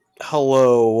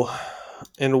Hello,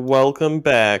 and welcome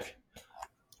back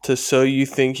to So You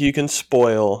Think You Can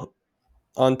Spoil.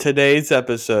 On today's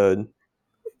episode,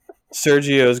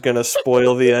 Sergio is going to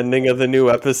spoil the ending of the new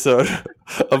episode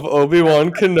of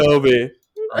Obi-Wan Kenobi.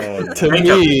 Oh,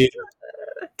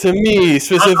 To me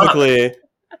specifically,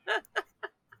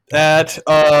 at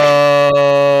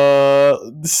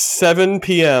 7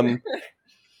 p.m.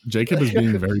 Jacob is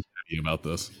being very petty about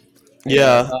this.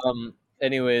 Yeah.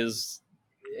 Anyways,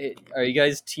 are you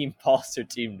guys team balls or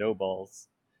team no balls?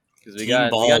 Because we Team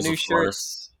got balls, new of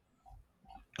shirts.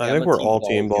 I Yeah, think I'm a we're team all balls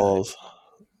team guy. balls.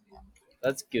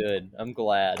 That's good. I'm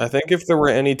glad. I think if there were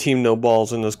any team no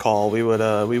balls in this call, we would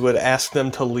ask them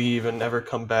to leave and never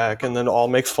come back, and then all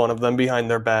make fun of them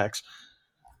behind their backs.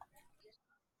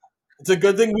 It's a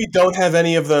good thing we don't have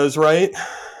any of those, right?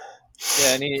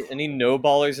 Yeah. Any no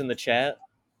ballers in the chat?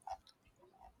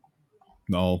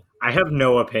 No. I have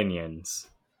no opinions.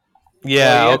 Yeah,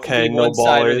 Well, you have to okay, be no one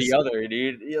side or ballers. the other,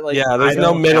 dude. Yeah, there's I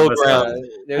no don't middle have a ground. side.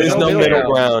 There's no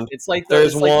middle ground. It's like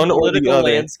There's it's like one the or the political other.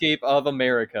 landscape of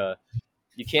America.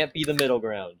 You can't be the middle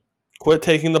ground. Quit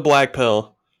taking the black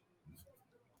pill.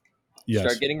 Yes.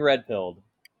 Start getting red pilled.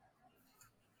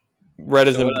 Red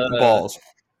is So, in balls.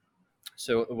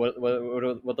 So what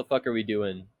the fuck are we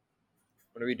doing?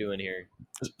 What are we doing here?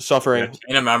 Suffering.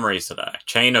 Chain of memories today.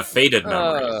 Chain of faded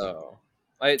memories. Oh,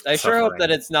 I sure hope Suffering.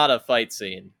 that it's not a fight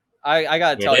scene. I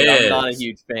gotta tell It you, I'm not a is.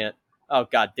 huge fan. Oh,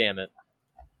 god damn it!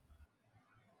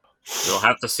 You'll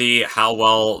have to see how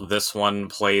well this one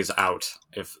plays out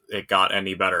if it got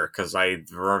any better. Because I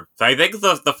think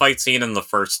the fight scene in the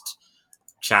first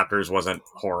chapters wasn't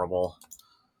horrible.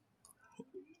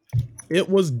 It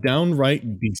was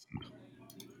downright decent.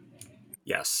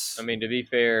 Yes. I mean, to be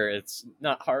fair, it's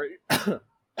not hard.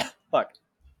 Fuck,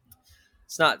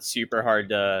 it's not super hard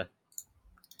to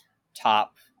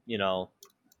top.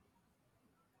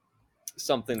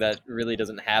 Something that really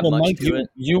doesn't have Well, much Mike, to it.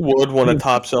 You would want to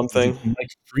top something. Mike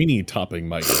Freeney topping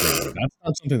Mike Freeney. That's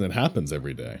not something that happens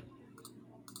every day.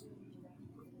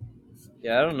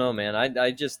 Yeah, I don't know, man.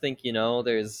 I just think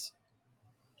there's.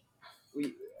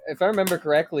 If I remember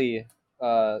correctly,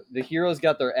 the heroes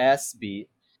got their ass beat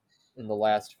in the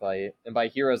last fight, and by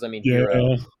heroes I mean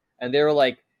hero. And they were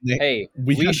like, "Hey,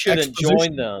 we had shouldn't exposition.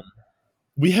 join them."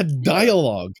 We had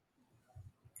dialogue.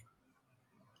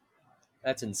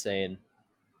 That's insane.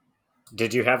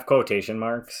 Did you have quotation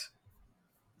marks?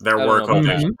 There I don't were know about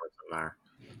quotation that. marks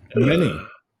in there. Many.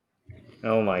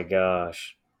 Oh my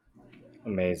gosh.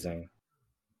 Amazing.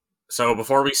 So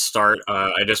before we start,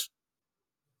 I just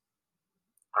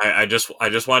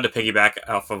wanted to piggyback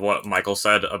off of what Michael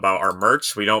said about our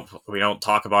merch. We don't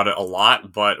talk about it a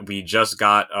lot, but we just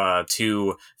got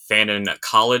 2 Fanon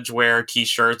college wear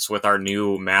t-shirts with our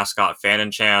new mascot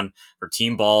Fanon Chan for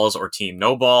Team Balls or Team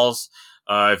No Balls.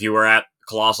 If you were at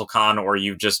Colossal Con or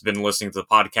you've just been listening to the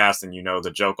podcast and you know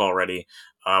the joke already,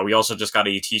 we also just got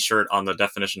a t-shirt on the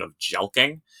definition of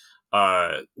jelking.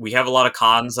 We have a lot of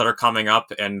cons that are coming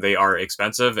up and they are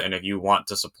expensive, and if you want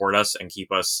to support us and keep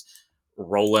us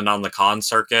rolling on the con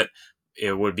circuit,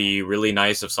 it would be really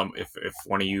nice if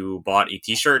one of you bought a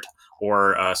t-shirt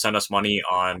or sent us money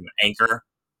on Anchor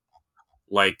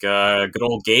like good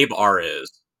old Gabe R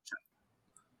is.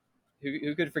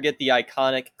 Who could forget the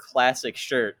iconic classic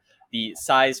shirt, the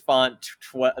size font,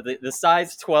 the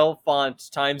size 12 font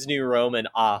Times New Roman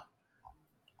ah.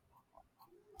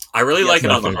 I really like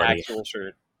it on the the hoodie. actual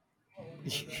shirt.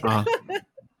 Ah.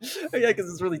 Yeah, because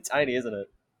it's really tiny, isn't it?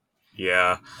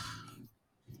 Yeah.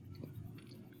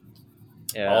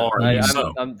 Yeah, Alright,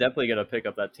 so- I'm definitely gonna pick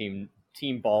up that team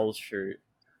balls shirt.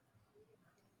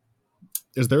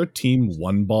 Is there a Team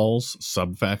One Balls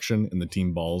sub faction in the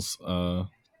Team Balls?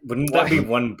 Wouldn't that be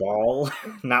one ball,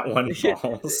 not one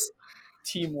balls?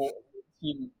 Team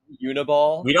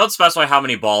Uniball. We don't specify how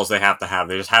many balls they have to have.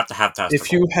 They just have to have testicles.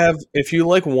 If you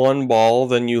like one ball,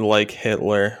 then you like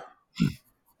Hitler.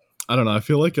 I don't know. I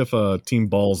feel like if Team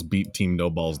Balls beat Team No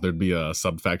Balls, there'd be a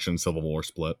sub faction Civil War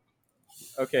split.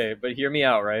 Okay, but hear me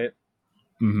out, right?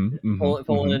 Mm-hmm.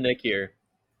 Pulling a Nick here.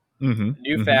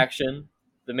 New faction.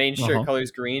 The main shirt color is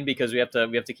green because we have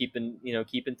to keep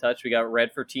in touch. We got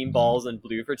red for Team Balls and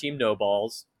blue for Team No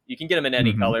Balls. You can get them in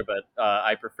any color, but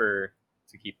I prefer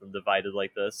to keep them divided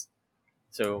like this.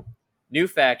 So, new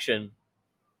faction.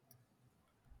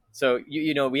 So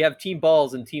we have Team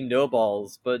Balls and Team No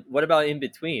Balls, but what about in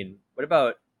between? What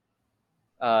about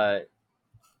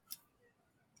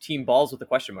Team Balls with a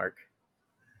question mark?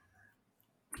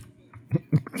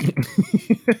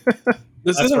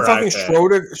 This That's isn't where fucking I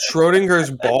fit. Schrodinger's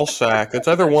ball sack. It's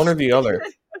either one or the other.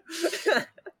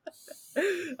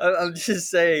 I'm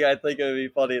just saying, I think it would be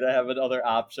funny to have another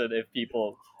option if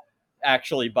people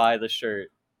actually buy the shirt.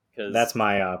 Cause That's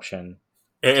my option.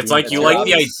 It's like you like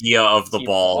the idea of the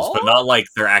balls, but not like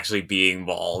they're actually being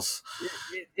balls.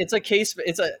 It's a case.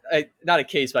 It's not a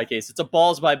case by case. It's a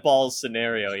balls by balls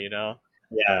scenario. You know.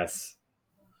 Yes.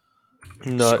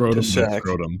 Not to sack.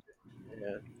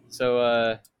 Yeah.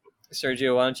 So,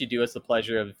 Sergio, why don't you do us the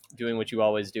pleasure of doing what you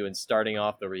always do and starting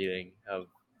off the reading of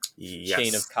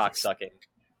Chain of Cocksucking.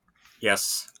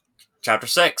 Yes. Chapter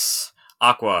 6.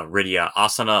 Aqua, Rydia,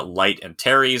 Asuna, Light, and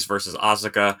Teres versus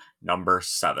Asuka, number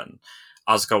 7.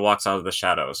 Asuka walks out of the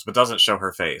shadows, but doesn't show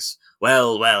her face.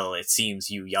 Well, it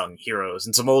seems you young heroes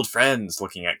and some old friends,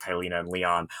 looking at Kylina and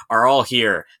Leon, are all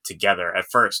here together. At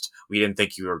first, we didn't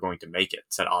think you were going to make it,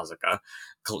 said Asuka.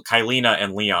 Kylina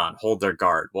and Leon hold their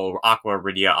guard, while Aqua,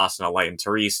 Rydia, Asuna, Light, and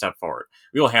Teres step forward.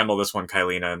 We will handle this one,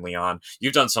 Kylina and Leon.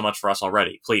 You've done so much for us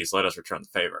already. Please, let us return the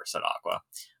favor, said Aqua.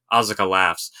 Asuka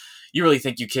laughs. You really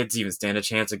think you kids even stand a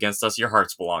chance against us? Your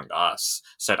hearts belong to us,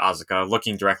 said Asuka,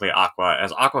 looking directly at Aqua,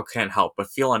 as Aqua can't help but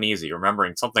feel uneasy,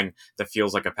 remembering something that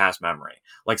feels like a past memory.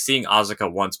 Like seeing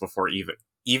Asuka once before,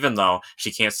 even though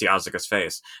she can't see Asuka's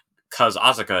face, because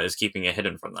Asuka is keeping it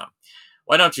hidden from them.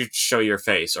 Why don't you show your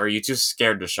face, or are you too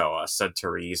scared to show us, said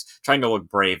Teres, trying to look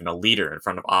brave and a leader in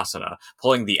front of Asuna,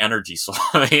 pulling the energy sword.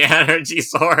 The energy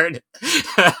sword.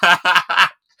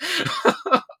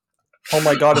 Oh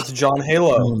my god, it's John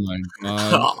Halo. Oh my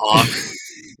god.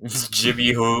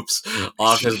 Jimmy Hoops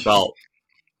off his belt,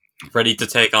 ready to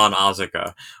take on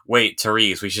Asuka. Wait,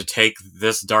 Teres, we should take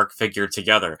this dark figure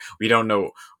together. We don't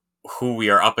know who we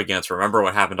are up against. Remember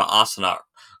what happened to Asuna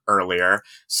earlier,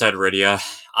 said Rydia.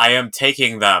 I am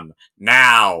taking them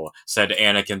now, said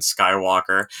Anakin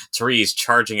Skywalker. Teres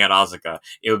charging at Asuka.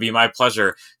 It would be my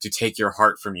pleasure to take your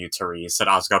heart from you, Teres, said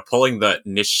Asuka, pulling the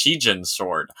Nishijin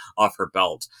sword off her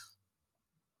belt.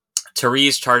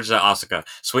 Teres charges at Asuka,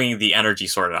 swinging the energy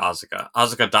sword at Asuka.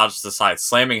 Asuka dodges to the side,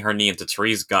 slamming her knee into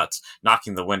Teres' guts,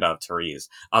 knocking the wind out of Teres.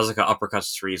 Asuka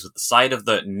uppercuts Teres with the side of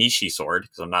the Nishi sword,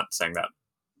 because I'm not saying that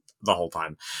the whole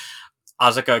time.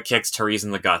 Asuka kicks Teres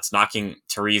in the guts, knocking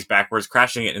Teres backwards,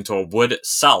 crashing it into a wood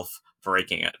self,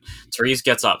 breaking it. Teres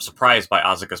gets up, surprised by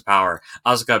Asuka's power.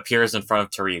 Asuka appears in front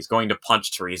of Teres, going to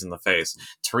punch Teres in the face.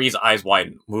 Teres' eyes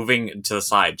widen, moving to the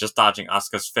side, just dodging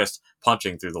Asuka's fist,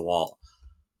 punching through the wall.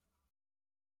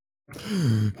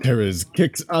 Teres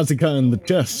kicks Asuka in the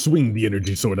chest, swing the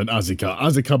energy sword at Asuka.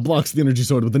 Asuka blocks the energy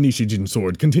sword with the Nishijin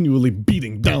sword, continually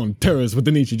beating down Teres with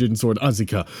the Nishijin sword.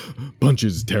 Asuka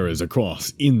punches Teres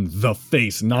across in the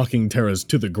face, knocking Teres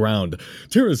to the ground.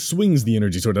 Teres swings the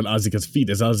energy sword at Asuka's feet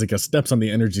as Asuka steps on the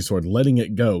energy sword, letting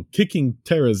it go, kicking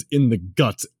Teres in the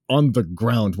guts on the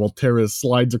ground while Teres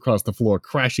slides across the floor,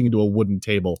 crashing into a wooden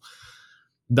table.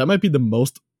 That might be the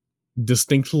most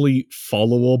distinctly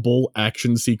followable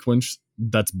action sequence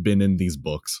that's been in these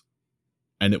books,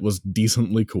 and it was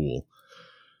decently cool.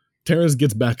 Teres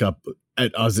gets back up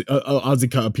at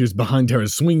Asuka appears behind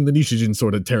Teres, swinging the Nishijin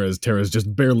sword at Teres. Teres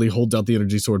just barely holds out the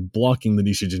energy sword, blocking the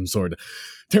Nishijin sword.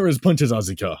 Teres punches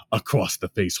Asuka across the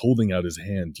face, holding out his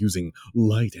hand, using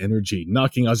light energy,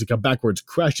 knocking Asuka backwards,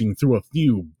 crashing through a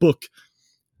few book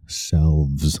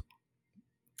selves.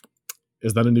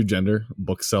 Is that a new gender?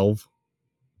 Book self?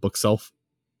 Book self?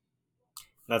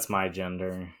 That's my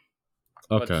gender.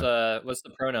 Okay. What's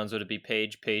the pronouns? Would it be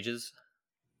pages?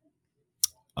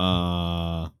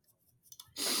 I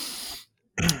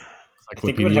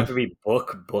think it would have to be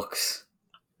books.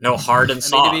 No, hard and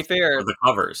soft. To be fair, for the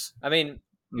covers. I mean,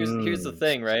 here's the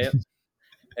thing, right?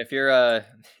 If you're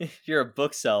a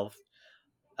book self,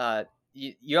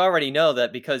 you already know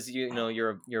that because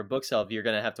you're a book self, you're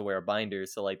gonna have to wear a binder.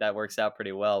 So like that works out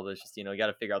pretty well. But it's just you got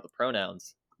to figure out the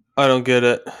pronouns. I don't get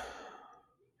it.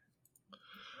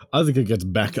 Asuka gets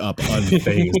back up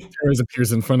unfazed. Teres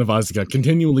appears in front of Asuka,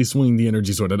 continually swinging the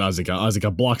energy sword at Asuka.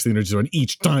 Asuka blocks the energy sword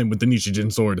each time with the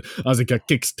Nishijin sword. Asuka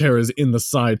kicks Teres in the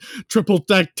side. Triple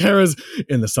deck Teres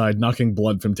in the side, knocking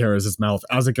blood from Teres' mouth.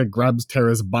 Asuka grabs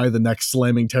Teres by the neck,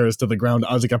 slamming Teres to the ground.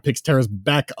 Asuka picks Teres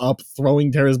back up, throwing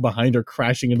Teres behind her,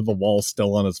 crashing into the wall,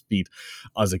 still on his feet.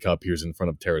 Asuka appears in front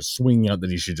of Teres, swinging out the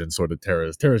Nishijin sword at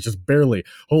Teres. Teres just barely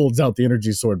holds out the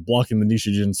energy sword, blocking the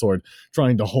Nishijin sword,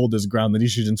 trying to hold his ground. The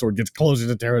Nishijin sword gets closer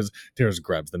to Teres. Teres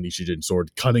grabs the Nishijin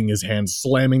sword, cutting his hand,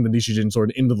 slamming the Nishijin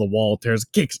sword into the wall. Teres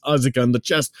kicks Asuka in the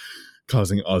chest,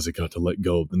 causing Asuka to let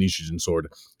go of the Nishijin sword.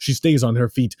 She stays on her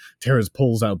feet. Teres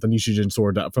pulls out the Nishijin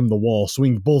sword from the wall,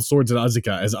 swinging both swords at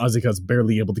Asuka as Asuka's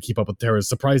barely able to keep up with Teres.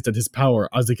 Surprised at his power,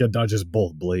 Asuka dodges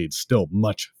both blades, still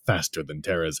much faster than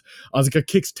Teres. Asuka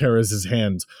kicks Teres'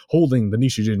 hands, holding the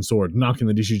Nishijin sword, knocking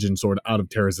the Nishijin sword out of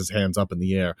Teres' hands up in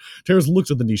the air. Teres looks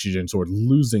at the Nishijin sword,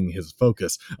 losing his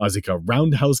focus. Asuka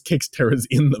roundhouse kicks Teres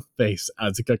in the face.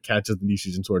 Asuka catches the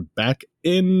Nishijin sword back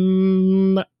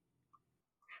in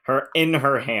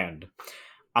her hand.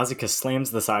 Asuka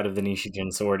slams the side of the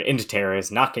Nishijin sword into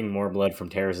Teres, knocking more blood from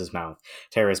Teres' mouth.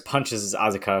 Teres punches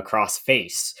Asuka across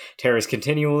face. Teres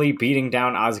continually beating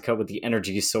down Asuka with the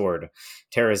energy sword.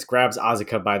 Teres grabs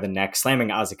Asuka by the neck, slamming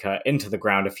Asuka into the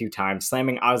ground a few times,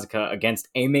 slamming Asuka against,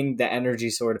 aiming the energy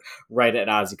sword right at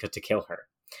Asuka to kill her.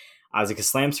 Asuka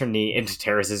slams her knee into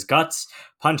Teres' guts,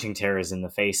 punching Teres in the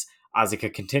face.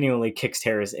 Asuka continually kicks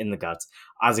Teres in the guts.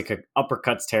 Asuka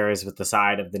uppercuts Teres with the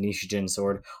side of the Nishijin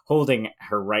sword, holding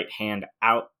her hand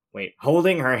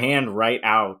right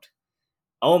out.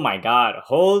 Oh my god,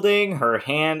 holding her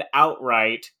hand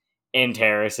outright in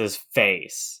Teres'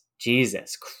 face.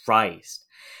 Jesus Christ.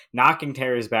 Knocking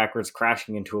Teres backwards,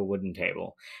 crashing into a wooden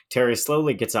table. Teres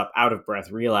slowly gets up, out of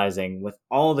breath, realizing with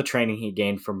all the training he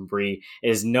gained from Bree, it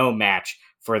is no match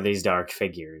for these dark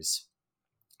figures.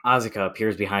 Asuka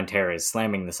appears behind Teres,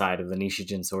 slamming the side of the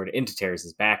Nishijin sword into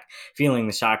Teres' back. Feeling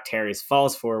the shock, Teres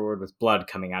falls forward with blood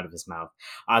coming out of his mouth.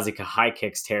 Asuka high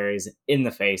kicks Teres in the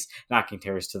face, knocking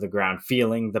Teres to the ground,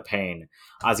 feeling the pain.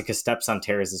 Asuka steps on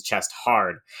Teres' chest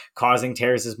hard, causing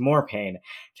Teres more pain.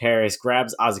 Teres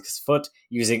grabs Asuka's foot,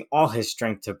 using all his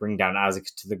strength to bring down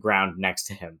Asuka to the ground next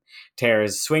to him.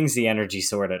 Teres swings the energy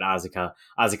sword at Asuka.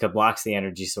 Asuka blocks the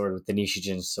energy sword with the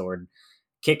Nishijin sword,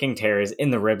 kicking Teres in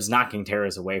the ribs, knocking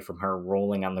Teres away from her,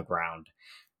 rolling on the ground.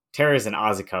 Teres and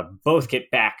Asuka both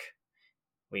get back.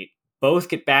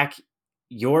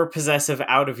 You're possessive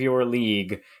out of your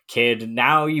league, kid.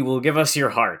 Now you will give us your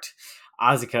heart.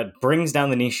 Asuka brings down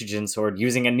the Nishijin sword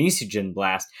using a Nishijin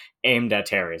blast aimed at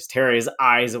Teres. Teres'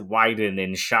 eyes widen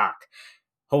in shock,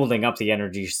 holding up the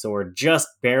energy sword, just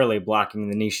barely blocking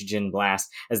the Nishijin blast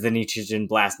as the Nishijin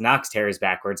blast knocks Teres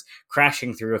backwards,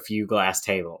 crashing through a few glass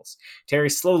tables.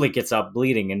 Teres slowly gets up,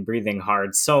 bleeding and breathing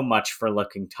hard, so much for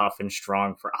looking tough and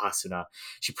strong for Asuna.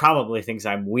 She probably thinks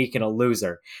I'm weak and a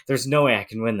loser. There's no way I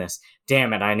can win this.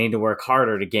 Damn it, I need to work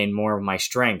harder to gain more of my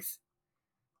strength.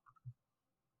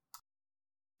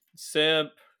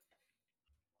 Simp.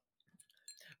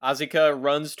 Asuka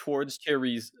runs towards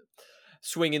Teres,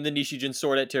 swinging the Nishijin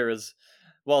sword at Teres.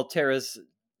 While Teres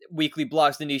weakly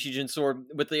blocks the Nishijin sword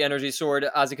with the energy sword,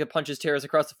 Asuka punches Teres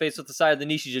across the face with the side of the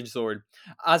Nishijin sword.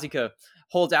 Asuka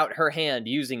holds out her hand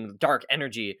using dark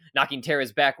energy, knocking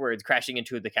Teres backwards, crashing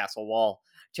into the castle wall.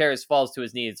 Teres falls to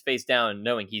his knees, face down,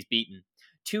 knowing he's beaten.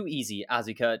 Too easy,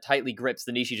 Asuka tightly grips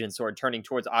the Nishijin sword, turning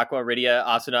towards Aqua, Rydia,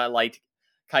 Asuna, Light,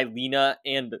 Kylina,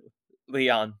 and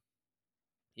Leon.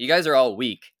 You guys are all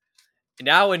weak.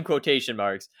 Now in quotation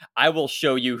marks, I will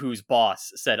show you who's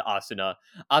boss, said Asuna.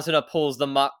 Asuna pulls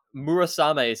the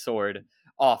Murasame sword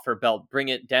off her belt, bring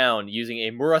it down using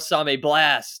a Murasame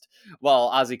blast,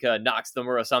 while Asuka knocks the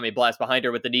Murasame blast behind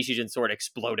her with the Nishijin sword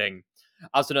exploding.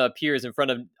 Asuna appears in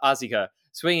front of Asuka,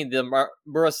 swinging the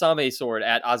Murasame sword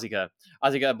at Asuka.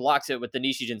 Asuka blocks it with the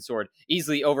Nishijin sword,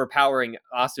 easily overpowering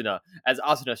Asuna, as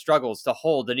Asuna struggles to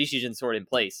hold the Nishijin sword in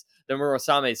place. The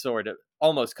Murasame sword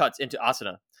almost cuts into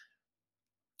Asuna.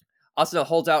 Asuna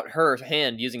holds out her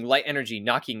hand using light energy,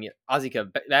 knocking Asuka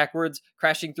backwards,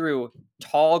 crashing through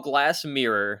tall glass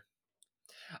mirror.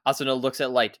 Asuna looks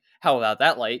at Light. How about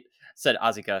that, Light? Said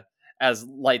Asuka, as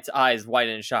Light's eyes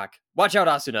widen in shock. Watch out,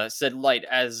 Asuna, said Light,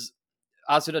 as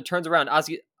Asuna turns around.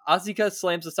 Asuka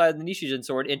slams the side of the Nishijin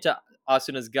sword into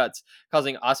Asuna's guts,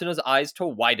 causing Asuna's eyes to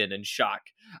widen in shock.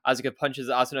 Asuka punches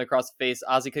Asuna across the face.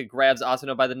 Asuka grabs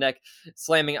Asuna by the neck,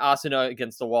 slamming Asuna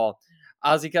against the wall.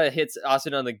 Asuka hits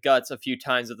Asuna in the guts a few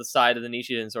times with the side of the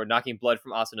Nishijin sword, knocking blood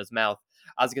from Asuna's mouth.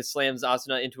 Asuka slams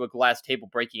Asuna into a glass table,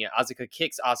 breaking it. Asuka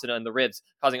kicks Asuna in the ribs,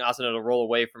 causing Asuna to roll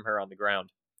away from her on the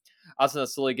ground. Asuna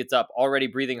slowly gets up, already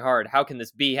breathing hard. How can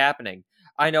this be happening?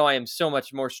 I know I am so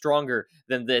much more stronger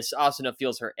than this. Asuna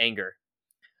feels her anger.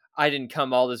 I didn't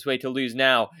come all this way to lose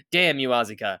now. Damn you,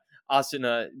 Asuka.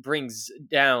 Asuna brings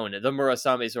down the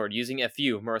Murasame sword, using a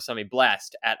few Murasame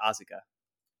blast at Asuka.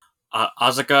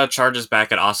 Asuka charges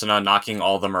back at Asuna, knocking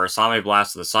all the Murasame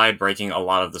blasts to the side, breaking a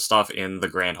lot of the stuff in the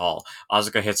Grand Hall.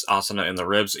 Asuka hits Asuna in the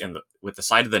ribs with the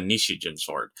side of the Nishijin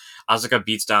sword. Asuka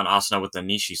beats down Asuna with the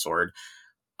Nishi sword.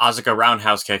 Asuka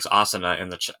roundhouse kicks Asuna in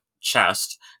the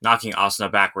chest, knocking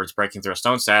Asuna backwards, breaking through a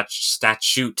stone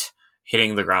statue,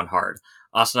 hitting the ground hard.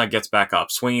 Asuna gets back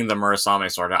up, swinging the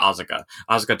Murasame sword at Asuka.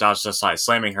 Asuka dodges aside,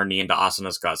 slamming her knee into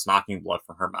Asuna's guts, knocking blood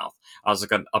from her mouth.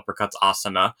 Asuka uppercuts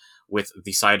Asuna with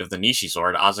the side of the Nishi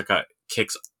sword. Asuka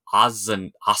kicks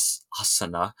Asuna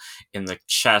in the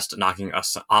chest, knocking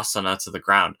Asuna to the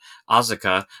ground.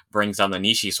 Asuka brings down the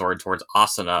Nishi sword towards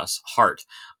Asuna's heart.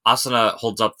 Asuna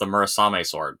holds up the Murasame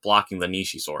sword, blocking the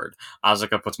Nishi sword.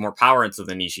 Asuka puts more power into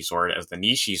the Nishi sword as the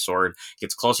Nishi sword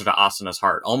gets closer to Asuna's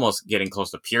heart, almost getting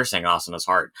close to piercing Asuna's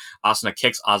heart. Asuna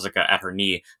kicks Asuka at her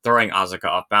knee, throwing Asuka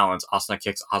off balance. Asuna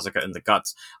kicks Asuka in the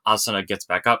guts. Asuna gets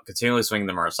back up, continually swinging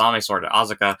the Murasame sword at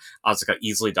Asuka. Asuka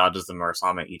easily dodges the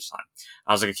Murasame each time.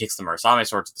 Asuka kicks the Murasame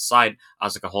sword to the side.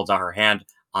 Asuka holds out her hand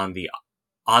on the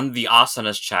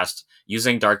Asuna's chest,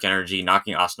 using dark energy,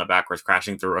 knocking Asuna backwards,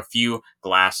 crashing through a few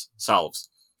glass shelves.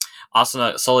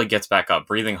 Asuna slowly gets back up,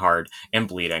 breathing hard and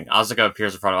bleeding. Asuka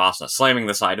appears in front of Asuna, slamming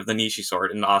the side of the Nishi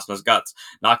sword into Asuna's guts,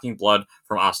 knocking blood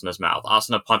from Asuna's mouth.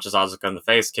 Asuna punches Asuka in the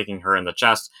face, kicking her in the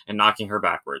chest and knocking her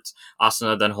backwards.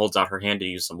 Asuna then holds out her hand to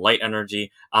use some light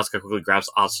energy. Asuka quickly grabs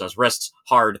Asuna's wrists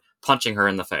hard, punching her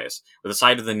in the face. With the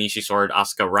side of the Nishi sword,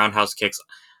 Asuka roundhouse kicks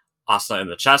Asuna in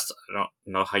the chest. I don't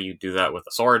know how you do that with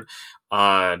a sword.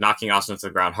 Knocking Asuna to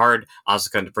the ground hard.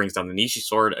 Asuka brings down the Nishi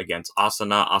sword against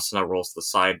Asuna. Asuna rolls to the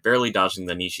side, barely dodging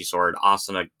the Nishi sword.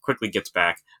 Asuna quickly gets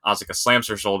back. Asuka slams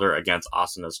her shoulder against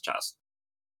Asuna's chest.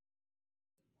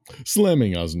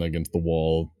 Slamming Asuna against the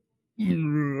wall.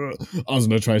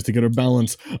 Asuna tries to get her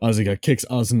balance. Asuka kicks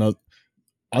Asuna.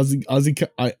 Asuka,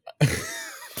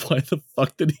 why the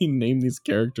fuck did he name these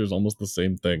characters almost the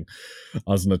same thing?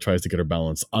 Asuna tries to get her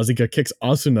balance. Asuka kicks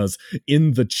Asuna's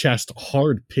in the chest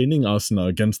hard, pinning Asuna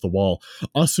against the wall.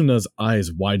 Asuna's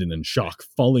eyes widen in shock,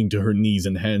 falling to her knees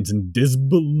and hands in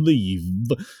disbelief.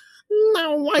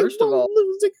 Now I will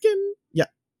lose again. Yeah.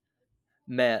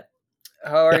 Matt,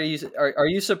 how are you? Are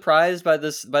you surprised by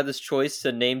this choice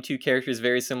to name two characters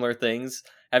very similar things?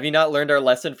 Have you not learned our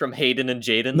lesson from Hayden and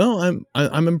Jaden? No,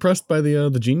 I'm impressed by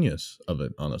the genius of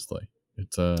it. Honestly,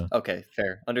 it's okay,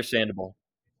 fair, understandable.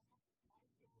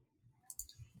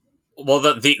 Well,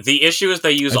 the issue is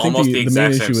they use almost the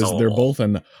exact same syllable. The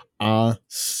main issue is they're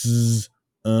both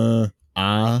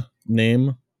an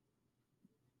name.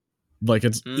 Like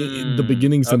it's the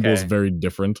beginning symbol is very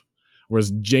different,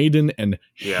 whereas Jaden and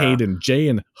Hayden, J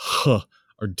and H,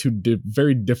 are two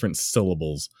very different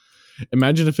syllables.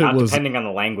 Imagine if it was depending on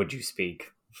the language you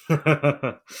speak.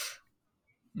 Oh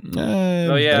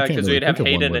yeah, because we'd have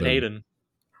Hayden and Hayden.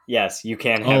 Yes, you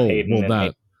can have Hayden and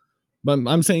Hayden. But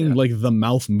I'm saying like the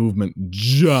mouth movement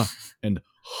J and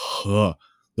H.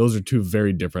 Those are two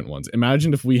very different ones.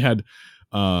 Imagine if we had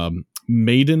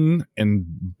Maiden and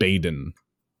Baden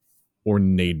or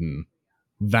Naden.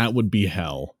 That would be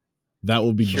hell. That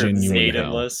would be genuine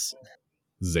hell.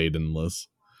 Zaydenless.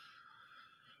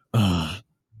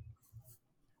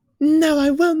 No, I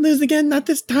won't lose again, not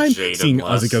this time. Seeing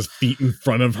Asuka's feet in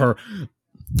front of her.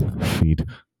 Feet.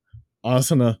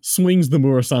 Asuna swings the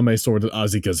Murasame sword at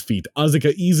Asuka's feet.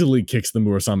 Asuka easily kicks the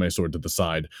Murasame sword to the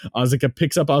side. Asuka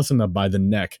picks up Asuna by the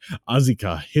neck.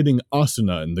 Asuka hitting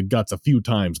Asuna in the guts a few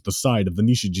times at the side of the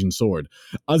Nishijin sword.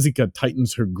 Asuka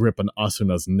tightens her grip on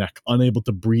Asuna's neck, unable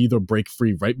to breathe or break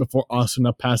free right before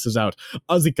Asuna passes out.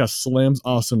 Asuka slams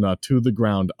Asuna to the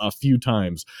ground a few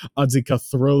times. Asuka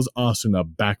throws Asuna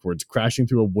backwards, crashing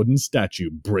through a wooden statue,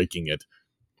 breaking it.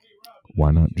 Why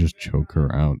not just choke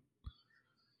her out?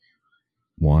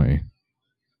 Why?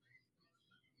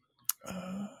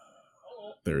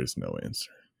 There is no answer.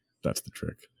 That's the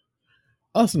trick.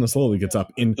 Asuna slowly gets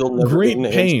up in great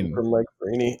pain. From Mike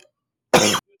Rainey.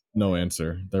 No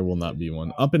answer. There will not be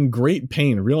one. Up in great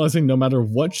pain, realizing no matter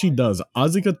what she does,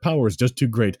 Asuka's power is just too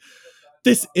great.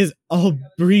 This is all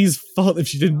Bree's fault. If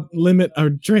she didn't limit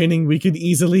our training, we could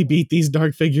easily beat these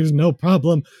dark figures, no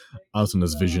problem.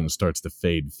 Asuna's vision starts to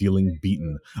fade, feeling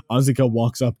beaten. Asuka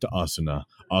walks up to Asuna.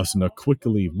 Asuna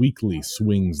weakly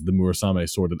swings the Murasame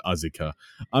sword at Asuka.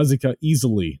 Asuka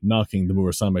easily knocking the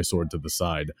Murasame sword to the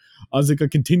side. Asuka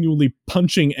continually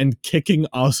punching and kicking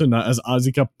Asuna as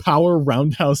Asuka power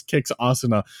roundhouse kicks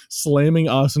Asuna, slamming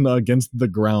Asuna against the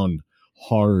ground.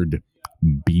 Hard.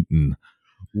 Beaten.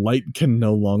 Light can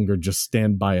no longer just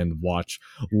stand by and watch.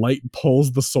 Light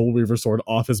pulls the Soul Reaver sword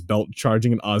off his belt,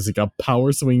 charging at Asuka,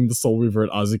 power swinging the Soul Reaver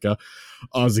at Asuka.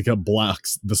 Asuka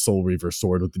blocks the Soul Reaver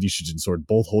sword with the Nishijin sword,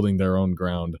 both holding their own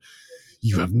ground.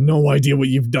 You have no idea what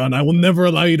you've done. I will never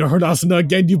allow you to hurt Asuna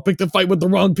again. You picked a fight with the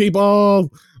wrong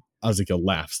people. Asuka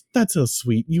laughs. That's so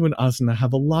sweet. You and Asuna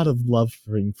have a lot of love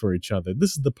for each other.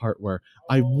 This is the part where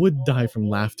I would die from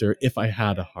laughter if I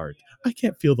had a heart. I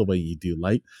can't feel the way you do,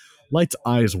 Light. Light's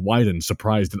eyes widen,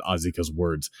 surprised at Azika's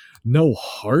words. No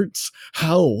hearts?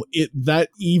 How is that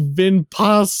even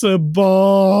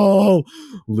possible?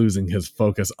 Losing his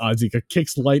focus, Azika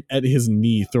kicks Light at his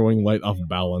knee, throwing Light off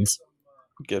balance.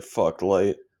 Get fucked,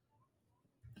 Light.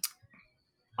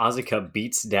 Azika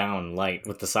beats down Light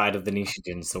with the side of the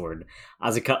Nishijin sword.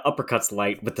 Azika uppercuts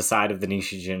Light with the side of the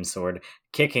Nishijin sword,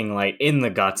 kicking Light in the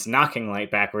guts, knocking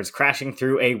Light backwards, crashing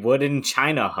through a wooden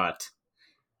china hut.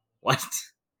 What?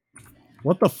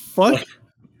 What the fuck?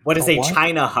 What is a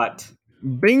china hut?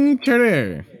 Bing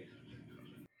Cherry.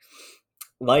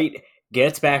 Light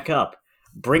gets back up,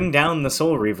 bring down the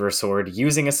Soul Reaver sword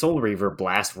using a Soul Reaver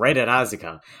blast right at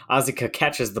Azika. Azika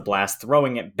catches the blast,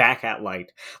 throwing it back at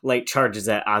Light. Light charges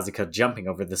at Azika, jumping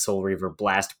over the Soul Reaver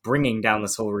blast, bringing down the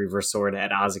Soul Reaver sword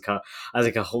at Azika.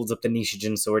 Azika holds up the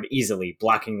Nishijin sword easily,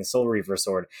 blocking the Soul Reaver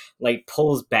sword. Light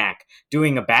pulls back,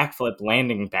 doing a backflip,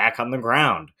 landing back on the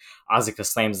ground. Azika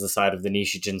slams the side of the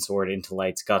Nishijin sword into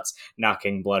Light's guts,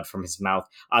 knocking blood from his mouth.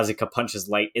 Azika punches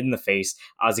Light in the face.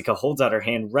 Azika holds out her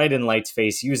hand right in Light's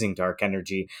face using dark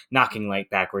energy, knocking Light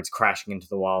backwards, crashing into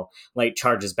the wall. Light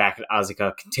charges back at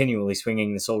Azika, continually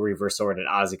swinging the Soul Reaver sword at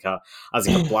Azika.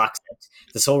 Azika blocks it.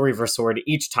 The Soul Reaver sword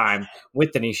each time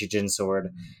with the Nishijin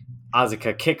sword.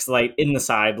 Azika kicks Light in the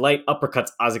side. Light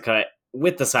uppercuts Azika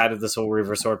with the side of the Soul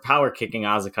Reaver sword, power kicking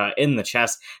Azika in the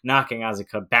chest, knocking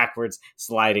Azika backwards,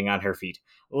 sliding on her feet.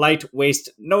 Light wastes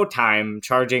no time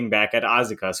charging back at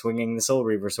Azika, swinging the Soul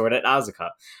Reaver sword at Azika.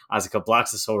 Azika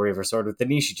blocks the Soul Reaver sword with the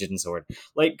Nishijin sword.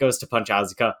 Light goes to punch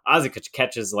Azika. Azika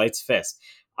catches Light's fist.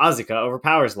 Azika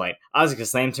overpowers Light. Azika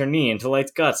slams her knee into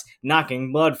Light's guts,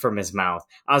 knocking blood from his mouth.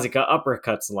 Azika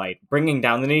uppercuts Light, bringing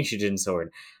down the Nishijin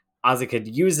sword. Azika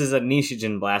uses a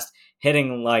Nishijin blast,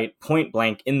 hitting Light point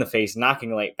blank in the face,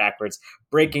 knocking Light backwards,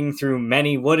 breaking through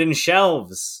many wooden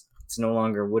shelves. It's no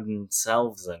longer wooden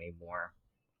shelves anymore.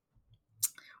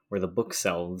 Or the book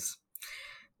shelves.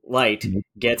 Light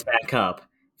gets back up,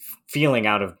 feeling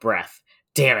out of breath.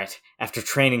 Damn it, after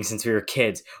training since we were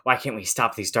kids, why can't we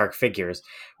stop these dark figures?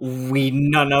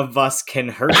 None of us can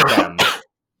hurt them.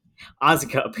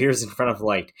 Azika appears in front of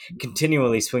Light,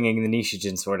 continually swinging the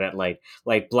Nishijin sword at Light.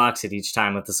 Light blocks it each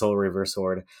time with the Soul Reaver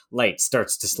sword. Light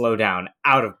starts to slow down,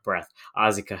 out of breath.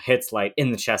 Azika hits Light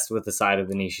in the chest with the side of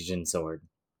the Nishijin sword.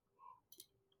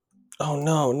 Oh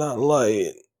no, not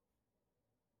Light.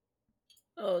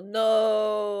 Oh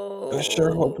no. I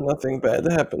sure hope nothing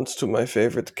bad happens to my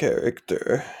favorite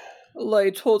character.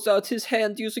 Light holds out his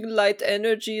hand using light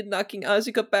energy, knocking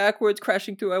Azika backwards,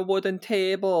 crashing through a wooden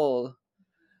table.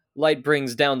 Light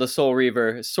brings down the Soul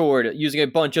Reaver sword, using a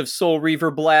bunch of Soul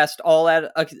Reaver blast all at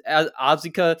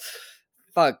Azika.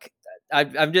 Fuck.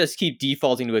 I'm just keep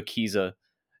defaulting to Akiza.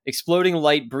 Exploding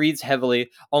Light breathes heavily,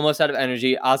 almost out of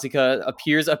energy. Azika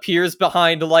appears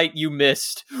behind Light. You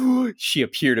missed. She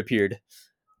appeared.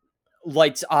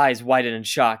 Light's eyes widen in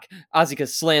shock. Azika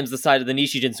slams the side of the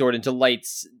Nishijin sword into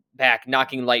Light's back,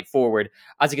 knocking Light forward.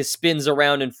 Azika spins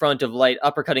around in front of Light,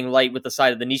 uppercutting Light with the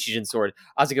side of the Nishijin sword.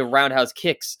 Azika roundhouse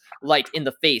kicks Light in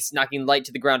the face, knocking Light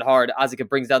to the ground hard. Azika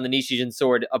brings down the Nishijin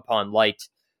sword upon Light.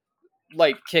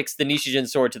 Light kicks the Nishijin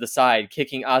sword to the side,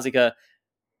 kicking Azika's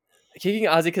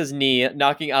knee,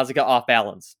 knocking Azika off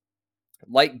balance.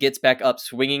 Light gets back up,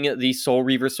 swinging the Soul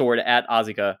Reaver sword at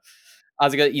Azika.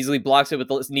 Azika easily blocks it with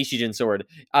the Nishijin sword.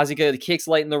 Azika kicks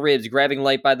Light in the ribs, grabbing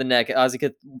Light by the neck.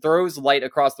 Azika throws Light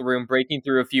across the room, breaking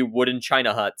through a few wooden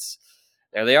china huts.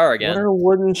 There they are again. What are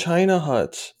wooden china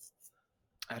huts?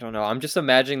 I don't know. I'm just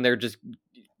imagining they're just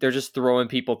throwing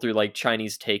people through like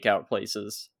Chinese takeout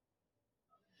places.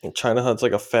 China hut's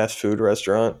like a fast food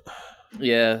restaurant.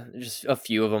 Yeah, just a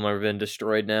few of them have been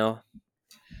destroyed now.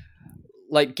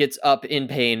 Light gets up in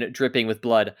pain, dripping with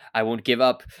blood. I won't give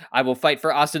up. I will fight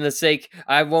for Asana's sake.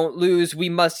 I won't lose. We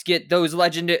must get those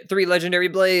 3 legendary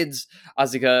blades.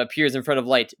 Azika appears in front of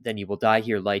Light. Then you will die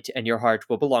here, Light, and your heart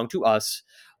will belong to us.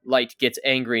 Light gets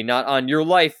angry. Not on your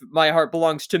life. My heart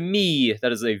belongs to me.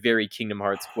 That is a very Kingdom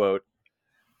Hearts quote.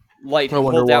 Light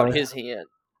holds out his hand.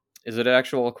 Is it an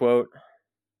actual quote?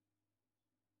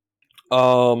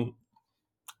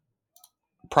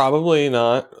 Probably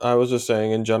not. I was just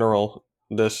saying in general.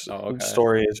 This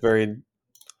story is very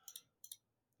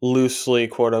loosely,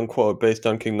 quote unquote, based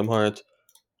on Kingdom Hearts.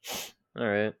 All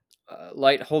right.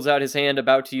 Light holds out his hand,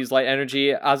 about to use light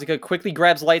energy. Azika quickly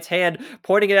grabs Light's hand,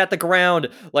 pointing it at the ground.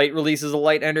 Light releases a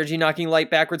light energy, knocking Light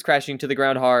backwards, crashing to the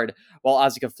ground hard, while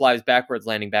Azika flies backwards,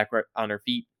 landing backward on her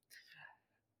feet.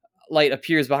 Light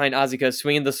appears behind Asuka,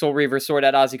 swinging the Soul Reaver sword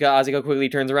at Asuka. Asuka quickly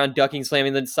turns around, ducking,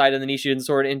 slamming the side of the Nishijin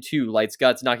sword into Light's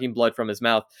guts, knocking blood from his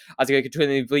mouth. Asuka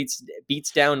continually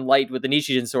beats down Light with the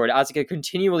Nishijin sword. Asuka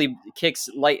continually kicks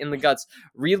Light in the guts,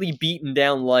 really beating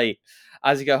down Light.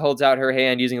 Asuka holds out her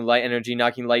hand using light energy,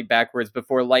 knocking Light backwards.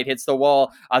 Before Light hits the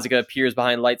wall, Asuka appears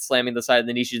behind Light, slamming the side of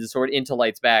the Nishijin sword into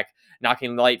Light's back,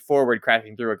 knocking Light forward,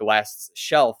 crashing through a glass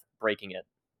shelf, breaking it.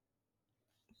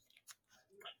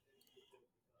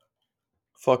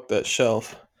 Fuck that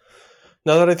shelf.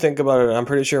 Now that I think about it, I'm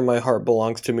pretty sure "My heart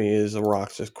belongs to me" is a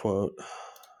Roxas quote.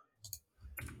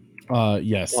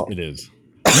 Yes, it is.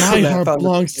 My heart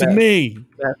belongs to me.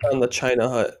 Back on the China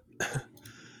Hut.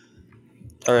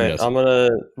 All right, Yes. I'm gonna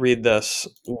read this.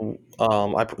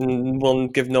 I will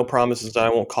give no promises that I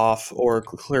won't cough or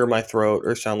clear my throat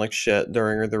or sound like shit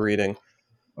during the reading.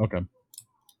 Okay.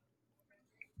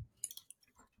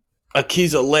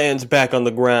 Akiza lands back on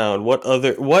the ground.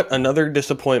 What another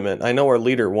disappointment. I know our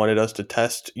leader wanted us to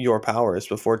test your powers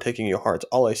before taking your hearts.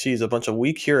 All I see is a bunch of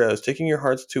weak heroes. Taking your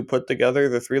hearts to put together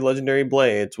the 3 legendary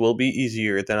blades will be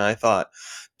easier than I thought.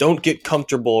 Don't get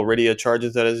comfortable. Rydia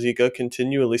charges at Azika,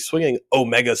 continually swinging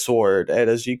Omega Sword at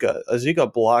Azika.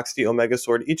 Azika blocks the Omega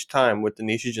Sword each time with the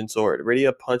Nishijin Sword.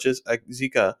 Rydia punches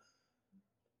Azika.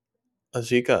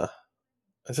 Azika.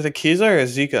 Is it Akiza or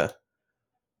Azika?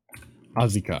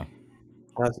 Azika.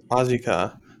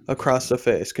 Azika across the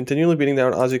face, continually beating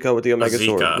down Azika with the Omega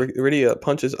Sword. Rydia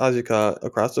punches Azika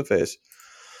across the face.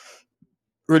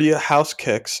 Rydia house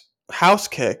kicks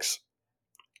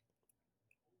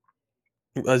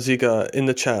Azika in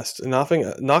the chest, knocking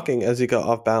Azika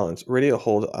off balance. Rydia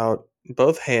holds out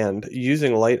both hands,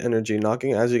 using light energy,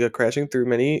 knocking Azika crashing through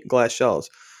many glass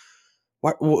shelves.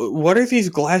 What are these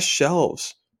glass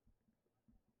shelves?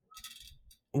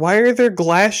 Why are there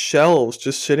glass shelves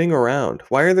just sitting around?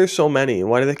 Why are there so many?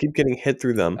 Why do they keep getting hit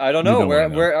through them? I don't know.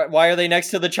 Why are they next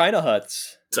to the China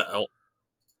huts? So,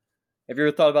 have you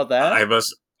ever thought about that?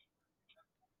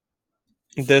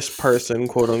 This person,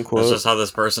 quote unquote. That's just how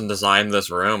this person designed this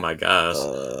room, I guess.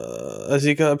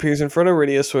 Azika appears in front of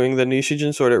Rydia, swinging the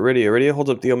Nishijin sword at Rydia. Rydia holds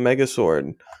up the Omega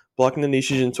Sword, blocking the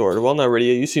Nishijin sword. Well, now,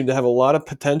 Rydia, you seem to have a lot of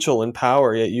potential and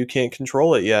power, yet you can't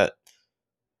control it yet.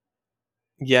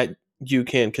 You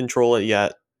can't control it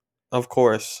yet. Of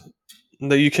course.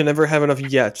 No, you can never have enough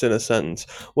yets in a sentence.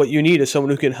 What you need is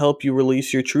someone who can help you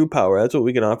release your true power. That's what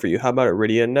we can offer you. How about it,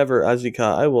 Rydia? Never,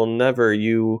 Azika. I will never.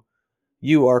 You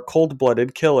are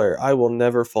cold-blooded killer. I will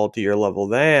never fall to your level.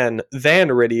 Than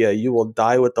Rydia, you will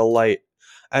die with the light.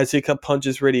 Azika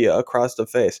punches Rydia across the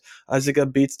face.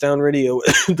 Azika beats down Rydia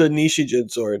with the Nishijin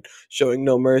sword, showing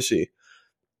no mercy.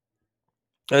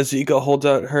 Azika holds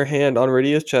out her hand on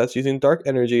Rydia's chest, using dark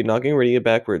energy, knocking Rydia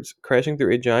backwards, crashing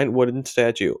through a giant wooden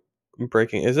statue.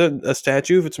 Breaking. Is it a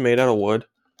statue if it's made out of wood?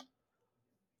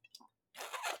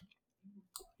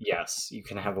 Yes, you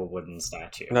can have a wooden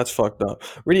statue. That's fucked up.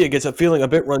 Rydia gets feeling a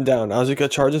bit run down.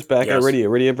 Azika charges back at Rydia.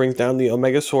 Rydia brings down the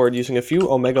Omega Sword using a few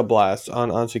Omega Blasts on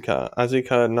Azika.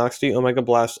 Azika knocks the Omega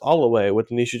Blasts all away with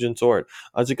the Nishijin Sword.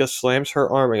 Azika slams her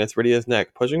arm against Rydia's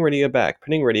neck, pushing Rydia back,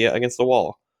 pinning Rydia against the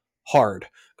wall. Hard,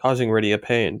 causing Rydia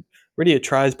pain. Rydia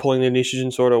tries pulling the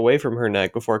Nishijin Sword away from her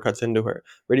neck before it cuts into her.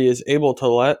 Rydia is able to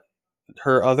let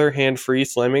her other hand free,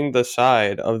 slamming the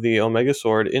side of the Omega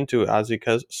Sword into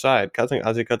Azika's side, causing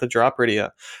Azika to drop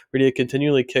Rydia. Rydia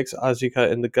continually kicks Azika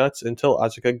in the guts until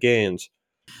Azika gains.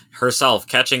 Herself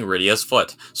catching Rydia's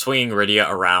foot, swinging Rydia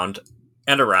around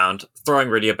and around, throwing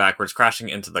Rydia backwards, crashing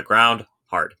into the ground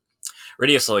hard.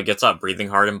 Rydia slowly gets up, breathing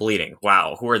hard and bleeding.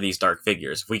 Wow, who are these dark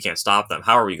figures? If we can't stop them,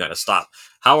 how are we going to stop?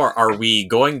 How are we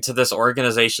going to this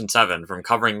Organization 7 from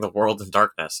covering the world in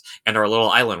darkness and our little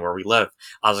island where we live?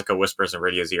 Asuka whispers in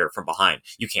Rydia's ear from behind.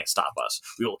 You can't stop us.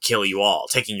 We will kill you all,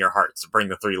 taking your hearts to bring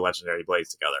the 3 legendary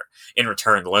blades together. In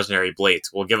return, the legendary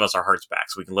blades will give us our hearts back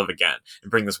so we can live again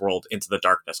and bring this world into the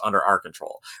darkness under our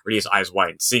control. Rydia's eyes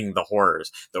widen, seeing the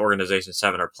horrors the Organization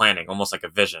 7 are planning, almost like a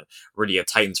vision. Rydia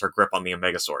tightens her grip on the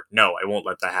Omega Sword. No, I won't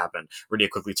let that happen.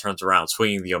 Rydia quickly turns around,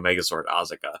 swinging the Omega Sword at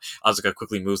Asuka. Asuka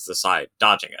quickly moves to the side,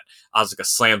 dodging it. Asuka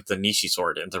slams the Nishi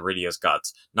sword into Rydia's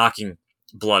guts, knocking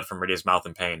blood from Rydia's mouth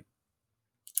in pain.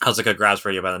 Asuka grabs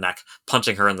Rydia by the neck,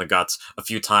 punching her in the guts a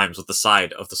few times with the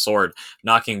side of the sword,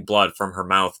 knocking blood from her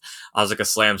mouth. Asuka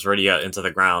slams Rydia into the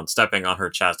ground, stepping on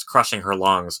her chest, crushing her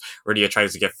lungs. Rydia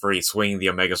tries to get free, swinging the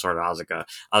Omega Sword at Asuka.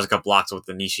 Asuka blocks with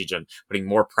the Nishijin, putting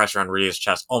more pressure on Rydia's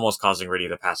chest, almost causing Rydia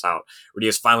to pass out. Rydia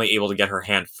is finally able to get her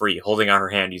hand free, holding out her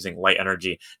hand using light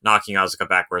energy, knocking Asuka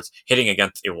backwards, hitting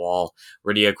against a wall.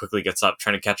 Rydia quickly gets up,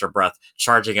 trying to catch her breath,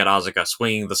 charging at Asuka,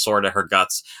 swinging the sword at her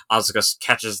guts. Asuka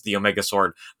catches the Omega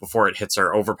Sword. before it hits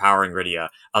her, overpowering Rydia.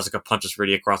 Asuka punches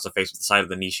Rydia across the face with the side of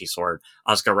the Nishi sword.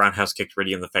 Asuka roundhouse kicked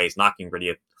Rydia in the face, knocking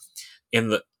Rydia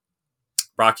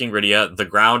the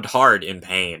ground hard in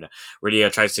pain.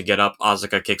 Rydia tries to get up.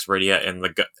 Asuka kicks Rydia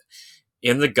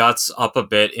in the guts, up a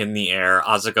bit in the air.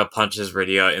 Asuka punches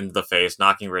Rydia in the face,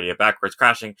 knocking Rydia backwards,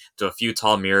 crashing to a few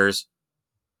tall mirrors,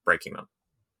 breaking them.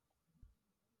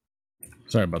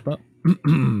 Sorry about that.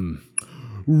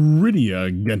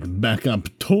 Rydia gets back up,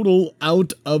 total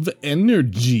out of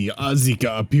energy.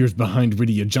 Asuka appears behind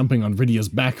Rydia, jumping on Rydia's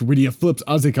back. Rydia flips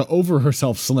Asuka over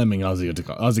herself, slamming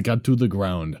Asuka to the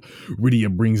ground.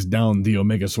 Rydia brings down the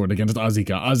Omega Sword against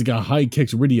Asuka. Asuka high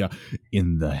kicks Rydia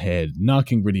in the head,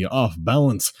 knocking Rydia off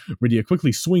balance. Rydia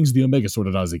quickly swings the Omega Sword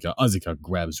at Asuka. Asuka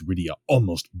grabs Rydia,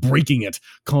 almost breaking it,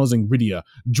 causing Rydia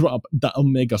drop the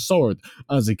Omega Sword.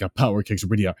 Asuka power kicks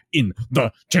Rydia in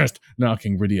the chest,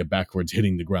 knocking Rydia backwards,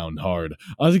 hitting the ground hard.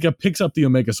 Asuka picks up the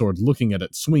Omega Sword, looking at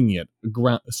it, swinging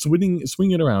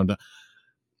it around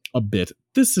a bit.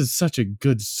 This is such a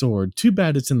good sword. Too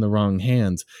bad it's in the wrong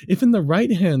hands. If in the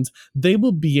right hands, they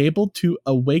will be able to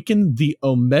awaken the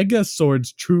Omega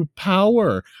Sword's true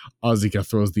power. Asuka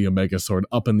throws the Omega Sword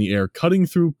up in the air, cutting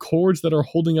through cords that are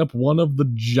holding up one of the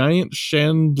giant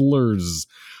chandlers,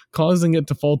 causing it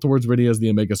to fall towards Rydia as the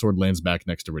Omega Sword lands back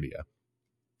next to Rydia.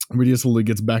 Rydia slowly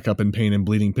gets back up in pain and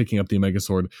bleeding, picking up the Omega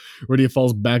Sword. Rydia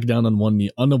falls back down on one knee,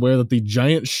 unaware that the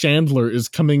giant chandler is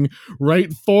coming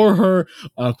right for her.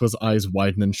 Aqua's eyes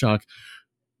widen in shock.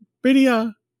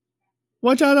 Rydia,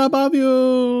 watch out above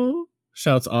you!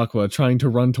 Shouts Aqua, trying to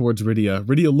run towards Rydia.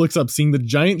 Rydia looks up, seeing the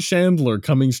giant chandler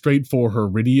coming straight for her.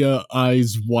 Rydia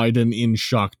eyes widen in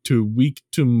shock, too weak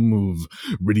to move.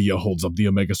 Rydia holds up the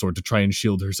Omega Sword to try and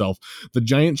shield herself. The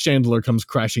giant chandler comes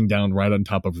crashing down right on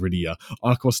top of Rydia.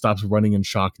 Aqua stops running in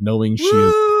shock, knowing she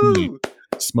is free.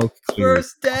 Smoke clears.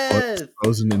 First death!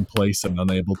 Frozen in place and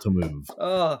unable to move.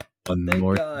 Oh, One thank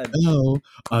more. God. No.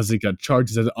 Asuka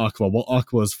charges at Aqua while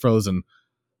Aqua is frozen.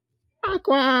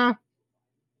 Aqua!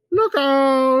 Look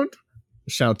out!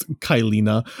 Shouts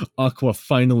Kailina. Aqua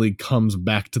finally comes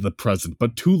back to the present,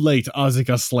 but too late.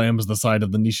 Asuka slams the side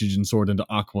of the Nishijin sword into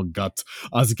Aqua guts.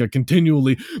 Asuka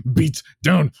continually beats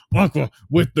down Aqua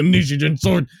with the Nishijin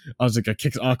sword. Asuka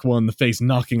kicks Aqua in the face,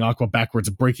 knocking Aqua backwards,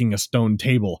 breaking a stone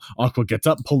table. Aqua gets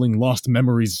up, pulling Lost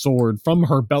Memories sword from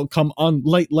her belt. Come on,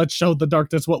 light, let's show the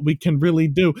darkness what we can really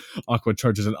do. Aqua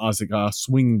charges at Asuka,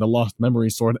 swinging the Lost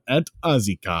Memories sword at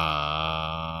Asuka.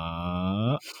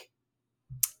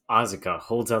 Asuka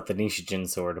holds out the Nishijin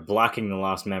sword, blocking the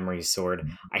Lost Memories sword.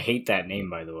 I hate that name,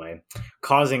 by the way.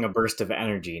 Causing a burst of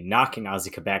energy, knocking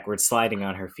Asuka backwards, sliding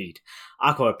on her feet.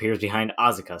 Aqua appears behind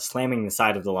Asuka, slamming the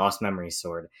side of the Lost Memories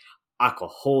sword. Aqua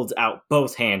holds out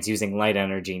both hands using light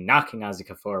energy, knocking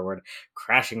Asuka forward,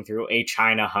 crashing through a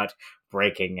China hut,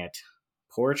 breaking it.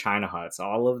 Poor China huts.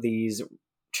 All of these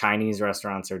Chinese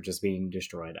restaurants are just being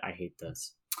destroyed. I hate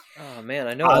this. Oh man,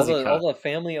 I know all the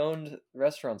family-owned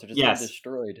restaurants are just getting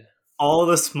destroyed. All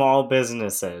the small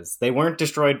businesses. They weren't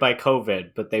destroyed by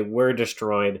COVID, but they were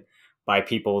destroyed by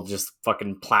people just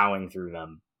fucking plowing through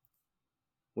them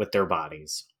with their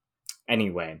bodies.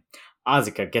 Anyway,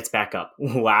 Asuka gets back up.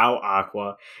 Wow,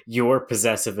 Aqua, you're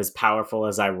possessive as powerful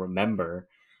as I remember.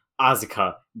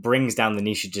 Asuka brings down the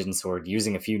Nishijin sword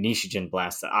using a few Nishijin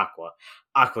blasts at Aqua.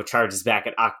 Aqua charges back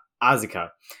at Asuka,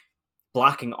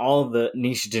 blocking all of the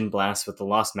Nishijin blasts with the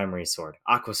Lost Memory sword.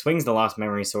 Aqua swings the Lost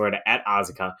Memory sword at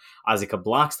Asuka. Asuka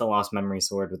blocks the Lost Memory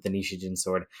sword with the Nishijin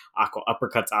sword. Aqua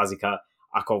uppercuts Asuka.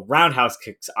 Aqua roundhouse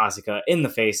kicks Asuka in the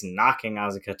face, knocking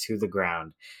Asuka to the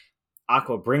ground.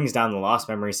 Aqua brings down the Lost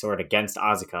Memory sword against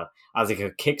Asuka.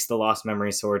 Asuka kicks the Lost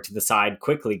Memory sword to the side,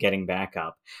 quickly getting back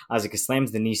up. Asuka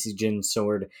slams the Nishijin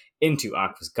sword into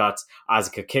Aqua's guts.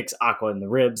 Asuka kicks Aqua in the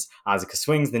ribs. Asuka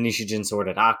swings the Nishijin sword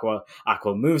at Aqua.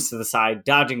 Aqua moves to the side,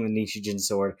 dodging the Nishijin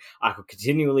sword. Aqua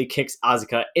continually kicks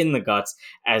Asuka in the guts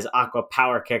as Aqua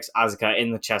power kicks Asuka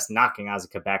in the chest, knocking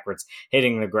Asuka backwards,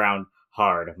 hitting the ground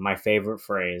hard. My favorite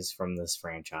phrase from this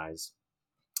franchise.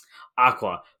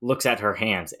 Aqua looks at her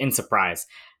hands in surprise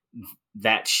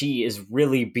that she is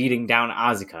really beating down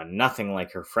Asuka, nothing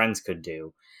like her friends could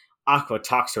do. Aqua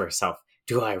talks to herself,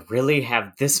 do I really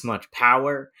have this much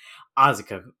power?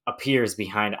 Asuka appears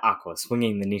behind Aqua,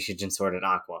 swinging the Nishijin sword at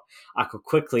Aqua. Aqua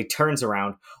quickly turns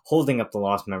around, holding up the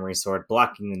Lost Memory sword,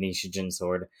 blocking the Nishijin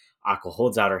sword. Aqua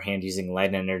holds out her hand using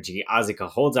light energy. Asuka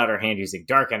holds out her hand using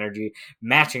dark energy,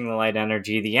 matching the light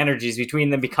energy. The energies between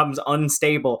them becomes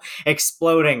unstable,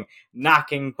 exploding,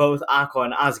 knocking both Aqua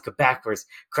and Asuka backwards,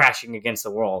 crashing against the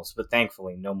walls, but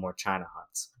thankfully no more China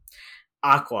huts.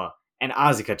 Aqua and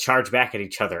Asuka charge back at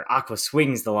each other. Aqua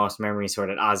swings the Lost Memory Sword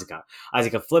at Asuka.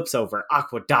 Asuka flips over,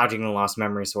 Aqua dodging the Lost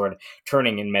Memory Sword,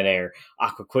 turning in midair.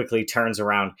 Aqua quickly turns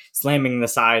around, slamming the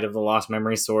side of the Lost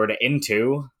Memory Sword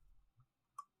into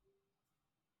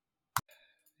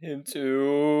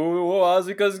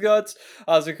Asuka's guts.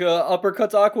 Asuka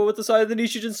uppercuts Aqua with the side of the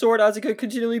Nishijin sword. Asuka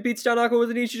continually beats down Aqua with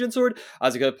the Nishijin sword.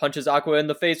 Asuka punches Aqua in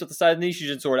the face with the side of the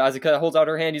Nishijin sword. Asuka holds out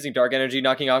her hand using dark energy,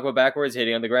 knocking Aqua backwards,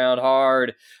 hitting on the ground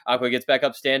hard. Aqua gets back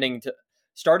up, starting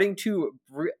to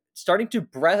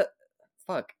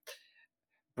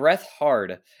breath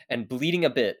hard and bleeding a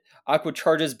bit. Aqua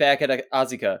charges back at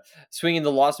Asuka, swinging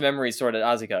the Lost Memory Sword at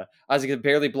Asuka. Asuka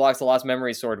barely blocks the Lost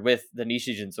Memory Sword with the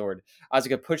Nishijin sword.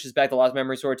 Asuka pushes back the Lost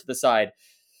Memory Sword to the side.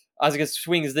 Asuka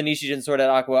swings the Nishijin sword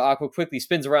at Aqua. Aqua quickly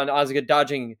spins around Asuka,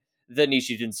 dodging the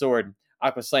Nishijin sword.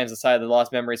 Aqua slams the side of the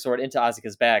Lost Memory Sword into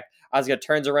Asuka's back. Asuka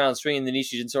turns around, swinging the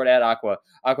Nishijin sword at Aqua.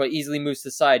 Aqua easily moves to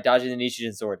the side, dodging the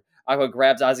Nishijin sword. Aqua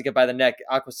grabs Asuka by the neck.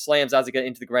 Aqua slams Asuka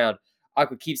into the ground.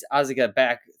 Aqua keeps Asuka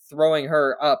back, throwing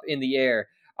her up in the air.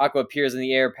 Aqua appears in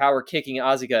the air, power kicking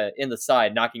Asuka in the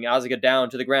side, knocking Asuka down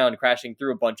to the ground, crashing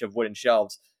through a bunch of wooden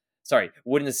shelves,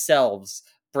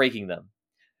 breaking them.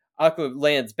 Aqua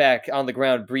lands back on the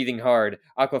ground, breathing hard.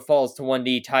 Aqua falls to one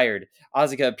knee, tired.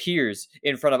 Asuka appears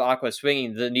in front of Aqua,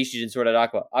 swinging the Nishijin sword at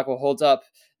Aqua. Aqua holds up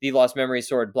the Lost Memory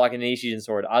Sword, blocking the Nishijin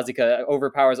sword. Asuka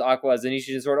overpowers Aqua as the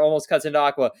Nishijin sword almost cuts into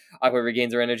Aqua. Aqua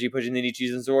regains her energy, pushing the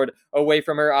Nishijin sword away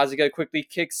from her. Asuka quickly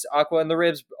kicks Aqua in the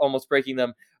ribs, almost breaking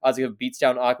them. Asuka beats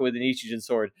down Aqua with the Nishijin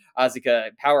sword. Asuka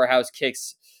powerhouse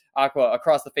kicks Aqua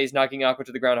across the face, knocking Aqua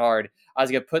to the ground hard.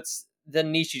 Asuka puts the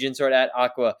Nishijin sword at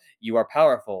Aqua. You are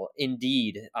powerful,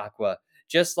 indeed, Aqua.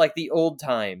 Just like the old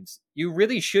times. You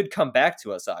really should come back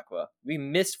to us, Aqua. We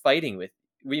miss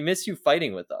you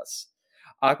fighting with us.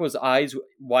 Aqua's eyes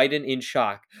widen in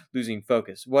shock, losing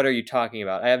focus. What are you talking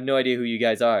about? I have no idea who you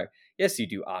guys are. Yes, you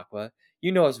do, Aqua.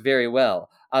 You know us very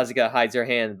well. Asuka hides her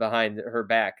hand behind her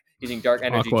back, using dark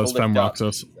energy Aqua is to lift up.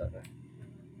 Femroxas.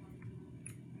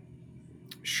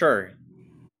 Sure.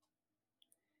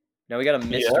 Now we got a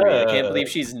mystery. I can't believe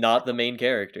she's not the main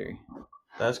character.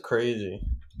 That's crazy.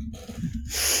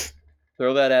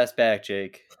 Throw that ass back,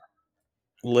 Jake.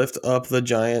 Lift up the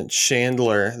giant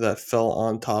chandelier that fell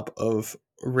on top of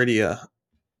Rydia.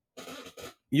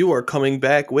 You are coming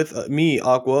back with me,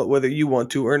 Aqua, whether you want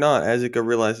to or not. Asuka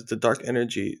realizes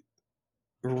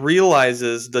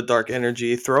the dark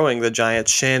energy, throwing the giant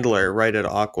chandelier right at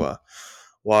Aqua.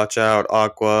 Watch out,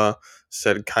 Aqua,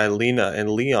 said Kylina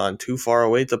and Leon, too far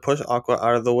away to push Aqua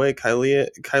out of the way.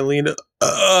 Kylina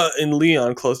and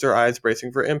Leon closed their eyes,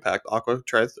 bracing for impact. Aqua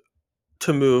tries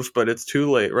to move, but it's too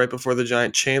late. Right before the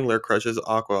giant chandelier crushes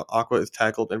Aqua, Aqua is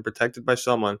tackled and protected by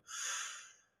someone,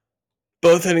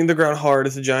 both hitting the ground hard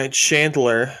as the giant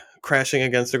chandelier crashing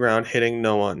against the ground, hitting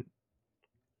no one.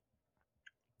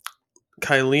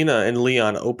 Kylina and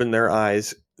Leon open their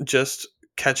eyes, just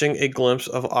catching a glimpse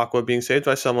of Aqua being saved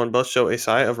by someone. Both show a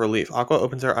sigh of relief. Aqua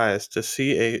opens her eyes to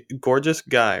see a gorgeous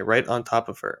guy right on top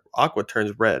of her. Aqua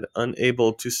turns red,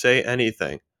 unable to say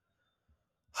anything.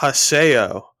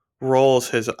 Haseo rolls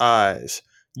his eyes.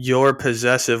 Your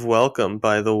possessive welcome,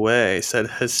 by the way, said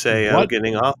Haseo,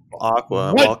 getting off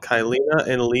Aqua, while Kylina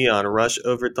and Leon rush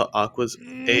over to Aqua's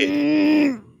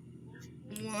aid.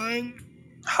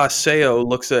 Haseo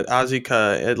looks at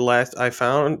Asuka. At last, I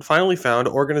finally found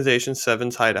Organization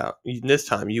 7's hideout. This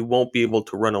time, you won't be able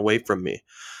to run away from me.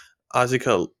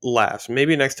 Asuka laughs.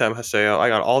 Maybe next time, Haseo. I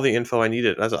got all the info I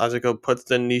needed. As Asuka puts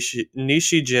the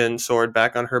Nishijin sword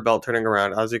back on her belt, turning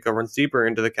around, Asuka runs deeper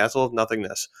into the Castle of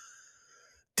Nothingness.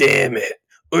 Damn it!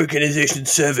 Organization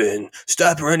 7,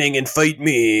 stop running and fight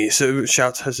me! So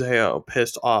shouts Haseo,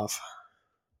 pissed off.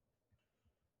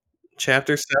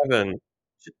 Chapter 7.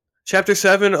 Chapter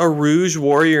 7, a Rouge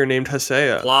warrior named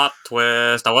Haseo. Plot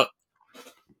twist. What?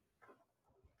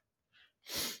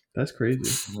 That's crazy.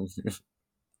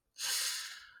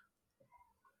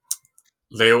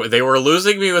 They were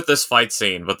losing me with this fight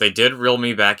scene, but they did reel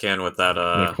me back in with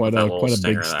that quite a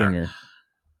big stinger.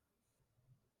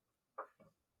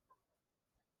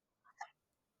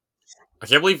 I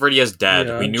can't believe Rydia's dead.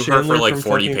 Yeah, we knew Chandler her for like from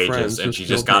 40 Fucking pages, Friends and just she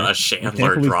just killed got her. a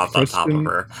chandler dropped on top of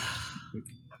her.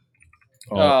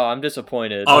 Oh, I'm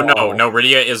disappointed. Oh, no,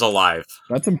 Rydia is alive.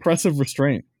 That's impressive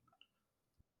restraint.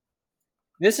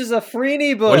 This is a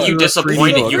Freeney book. What are you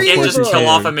disappointed? You can't just kill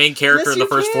off a main character in the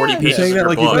first 40 pages You're saying that of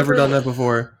like your book. you've never done that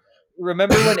before.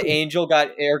 Remember when Angel got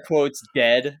air quotes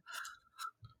dead?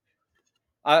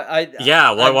 I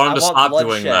want him to stop bloodshed.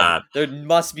 doing that. There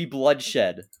must be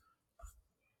bloodshed.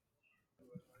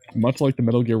 Much like the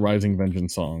Metal Gear Rising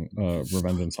Revengeance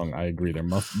song, I agree.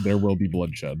 There will be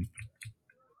bloodshed.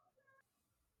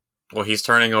 Well, he's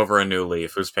turning over a new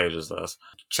leaf. Whose page is this?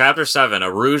 Chapter 7,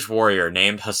 a Rouge warrior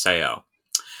named Haseo.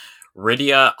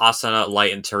 Rydia, Asuna,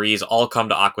 Light, and Therese all come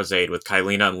to Aqua's aid with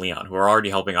Kylina and Leon, who are already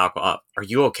helping Aqua up. Are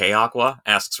you okay, Aqua?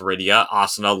 Asks Rydia,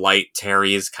 Asuna, Light,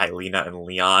 Therese, Kylina, and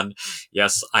Leon.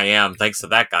 Yes, I am, thanks to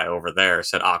that guy over there,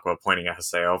 said Aqua, pointing at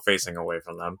Haseo, facing away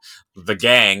from them. The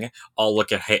gang all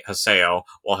look at Haseo,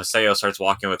 while Haseo starts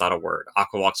walking without a word.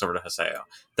 Aqua walks over to Haseo.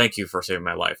 Thank you for saving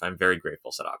my life. I'm very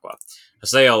grateful, said Aqua.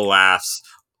 Haseo laughs,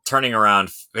 turning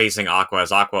around, facing Aqua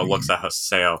as Aqua looks at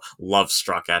Haseo,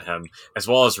 love-struck at him, as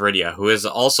well as Rydia, who is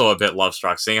also a bit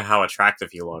love-struck, seeing how attractive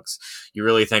he looks. You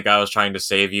really think I was trying to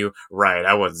save you? Right,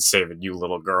 I wasn't saving you,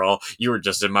 little girl. You were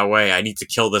just in my way. I need to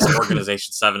kill this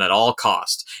Organization 7 at all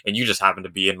cost, and you just happen to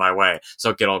be in my way,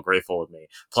 so get all grateful with me.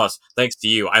 Plus, thanks to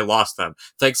you, I lost them.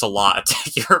 Thanks a lot.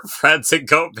 Take your friends and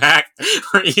go back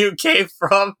where you came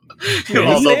from. You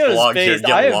all don't belong here. Get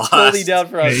I am lost. totally down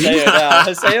for Haseo now.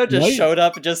 Haseo just showed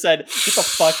up and just said, "Get the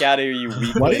fuck out of here, you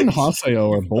weak." Light and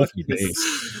Haseo are both based.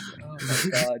 Oh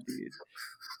my god, dude.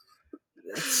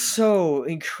 It's so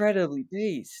incredibly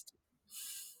based.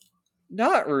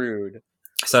 Not rude.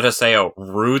 Said Haseo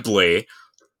rudely.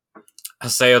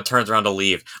 Haseo turns around to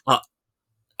leave.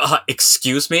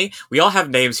 Excuse me? We all have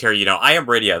names here, you know. I am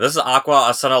Rydia. This is Aqua,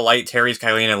 Asuna, Light, Therese,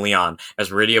 Kylina, and Leon, as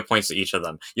Rydia points to each of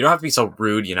them. You don't have to be so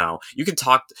rude, you know. You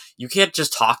can't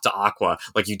just talk to Aqua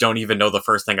like you don't even know the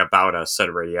first thing about us, said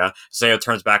Rydia. Haseo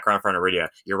turns back around in front of Rydia.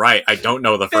 You're right, I don't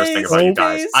know the first thing about you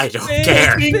guys. I don't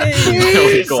care. My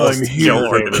only goal is to kill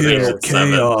Organization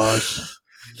 7.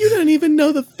 You don't even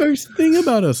know the first thing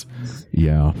about us.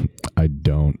 Yeah, I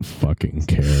don't fucking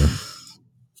care.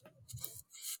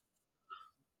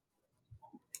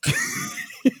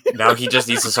 Now he just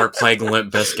needs to start playing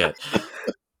Limp Bizkit.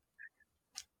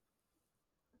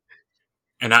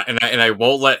 And I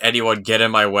won't let anyone get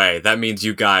in my way. That means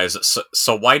you guys.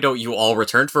 So why don't you all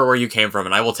return for where you came from,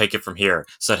 and I will take it from here,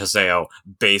 said Haseo,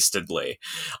 bastedly.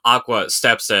 Aqua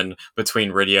steps in between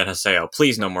Rydia and Haseo.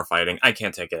 Please, no more fighting. I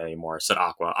can't take it anymore, said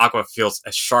Aqua. Aqua feels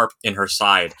a sharp in her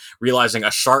side, realizing a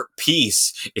sharp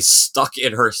piece is stuck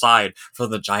in her side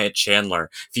from the giant Chandler.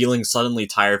 Feeling suddenly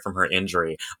tired from her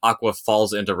injury, Aqua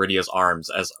falls into Rydia's arms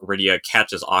as Rydia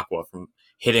catches Aqua from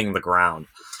hitting the ground.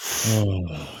 Oh,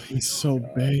 he's so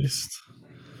based.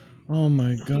 Oh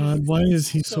my god, why is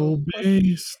he so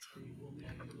based?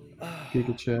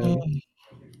 Giga Chad.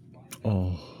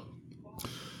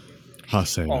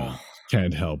 Haseo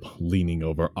can't help leaning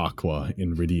over Aqua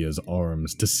in Rydia's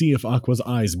arms to see if Aqua's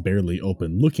eyes barely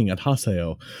open, looking at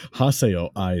Haseo. Haseo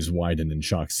eyes widen in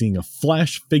shock, seeing a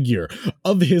flash figure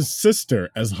of his sister,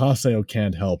 as Haseo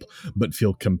can't help but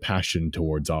feel compassion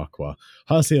towards Aqua.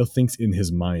 Haseo thinks in his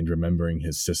mind, remembering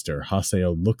his sister.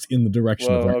 Haseo looks in the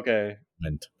direction of her. Okay.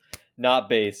 Not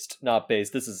based.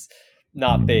 This is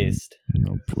not based.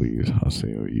 No, please,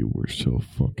 Haseo, you were so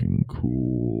fucking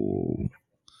cool.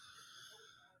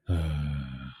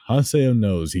 Haseo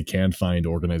knows he can't find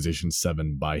Organization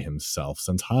 7 by himself.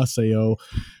 Since Haseo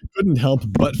couldn't help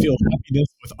but feel happiness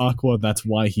with Aqua, that's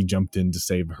why he jumped in to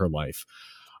save her life.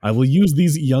 I will use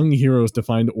these young heroes to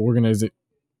find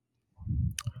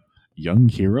Young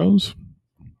heroes?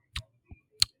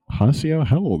 Haseo,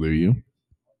 how old are you?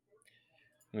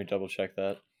 Let me double check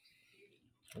that.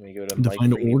 Let me go to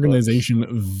find Organization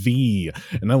V,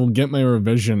 and I will get my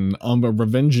revenge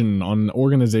on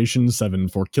Organization 7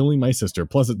 for killing my sister.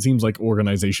 Plus, it seems like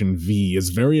Organization V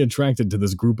is very attracted to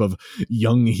this group of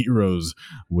young heroes,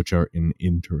 which are an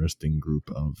interesting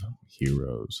group of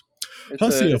heroes. It's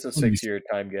a 6-year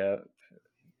time gap.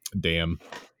 Damn.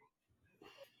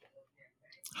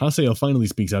 Haseo finally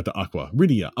speaks out to Aqua,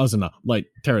 Rydia, Asuna, Light,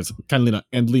 Therese, Kylina,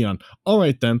 and Leon.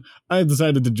 Alright then, I have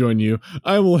decided to join you.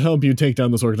 I will help you take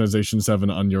down this Organization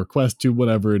 7 on your quest to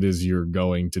whatever it is you're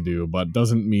going to do, but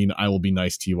doesn't mean I will be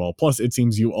nice to you all. Plus, it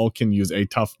seems you all can use a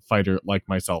tough fighter like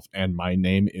myself, and my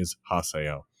name is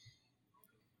Haseo.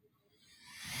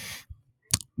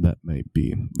 That may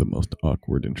be the most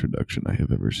awkward introduction I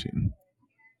have ever seen.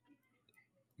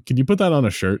 Can you put that on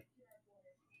a shirt?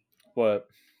 What?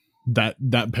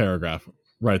 That paragraph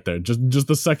right there, just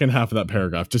the second half of that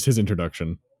paragraph, just his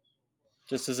introduction.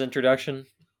 Just his introduction.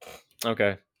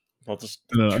 Okay, I'll just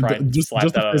just slap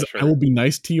that on a shirt. I will be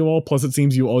nice to you all. Plus, it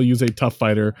seems you all use a tough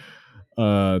fighter.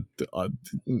 I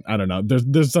don't know.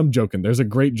 There's some joke in. There's a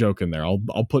great joke in there.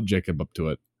 I'll put Jacob up to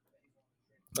it.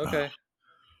 Okay.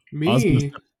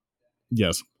 Me.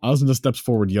 Yes, Asuna steps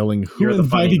forward, yelling, "Who You're the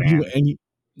funny invited you?" man. Any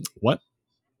what?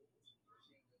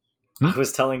 I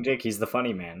was telling Jake he's the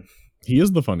funny man. He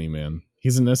is the funny man.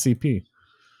 He's an SCP.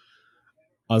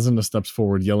 Asuna steps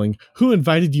forward, yelling, "Who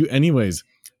invited you anyways?"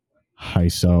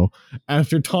 Haiso,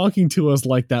 after talking to us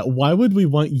like that, why would we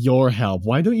want your help?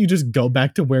 Why don't you just go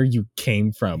back to where you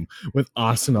came from? With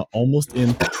Asuna almost in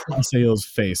Haseo's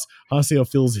face, Haseo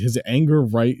feels his anger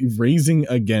raising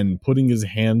again, putting his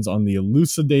hands on the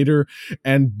elucidator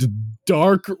and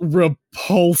dark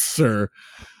repulsor.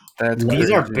 These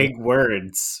are big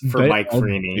words for Mike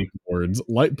Freeney. Big words.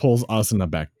 Light pulls Asuna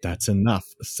back. That's enough,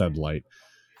 said Light.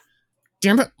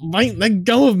 Damn it, Light, let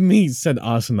go of me, said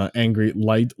Asuna, angry.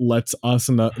 Light lets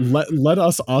Asuna let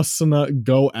us Asuna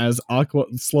go as Aqua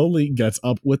slowly gets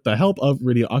up with the help of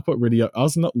Rydia. Aqua, Rydia,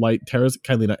 Asuna, Light, Teras,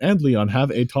 Kailina, and Leon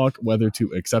have a talk whether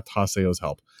to accept Haseo's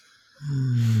help.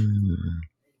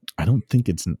 I don't think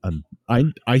it's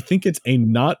I think it's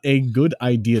not a good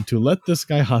idea to let this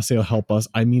guy Haseo help us.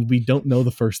 I mean, we don't know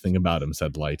the first thing about him,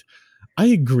 said Light. I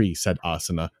agree, said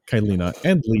Asuna, Kailina,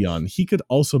 and Leon. He could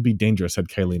also be dangerous, said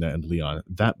Kailina and Leon.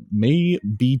 That may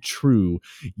be true.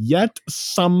 Yet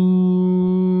something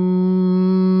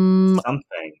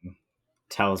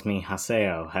tells me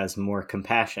Haseo has more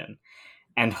compassion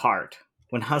and heart.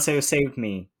 When Haseo saved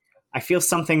me, I feel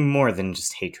something more than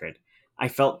just hatred. I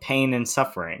felt pain and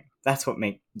suffering. That's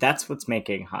what's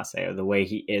making Haseo the way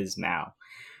he is now.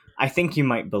 I think you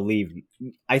believe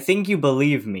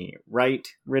me, right,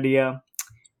 Rydia?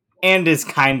 And is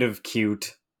kind of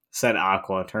cute, said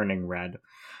Aqua, turning red.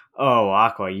 Oh,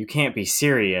 Aqua, you can't be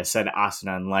serious, said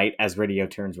Asuna and Light as Rydia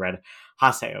turns red.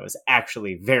 Haseo is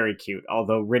actually very cute,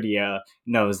 although Rydia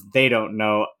knows they don't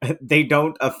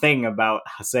a thing about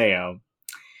Haseo.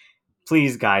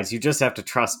 Please, guys, you just have to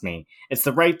trust me. It's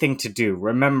the right thing to do.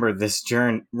 Remember this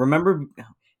journey.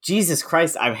 Jesus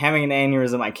Christ, I'm having an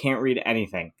aneurysm. I can't read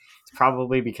anything. It's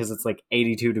probably because it's like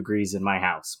 82 degrees in my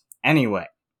house. Anyway.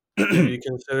 Have you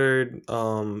considered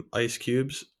ice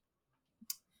cubes?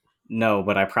 No,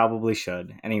 but I probably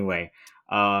should. Anyway.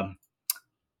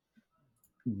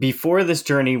 Before this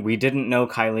journey, we didn't know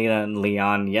Kailina and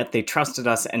Leon, yet they trusted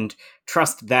us and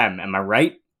trust them. Am I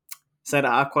right? Said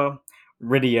Aqua.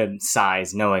 Rydia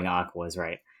sighs, knowing Aqua is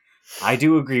right. I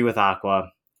do agree with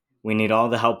Aqua. We need all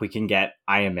the help we can get.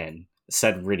 I am in,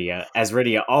 said Rydia, as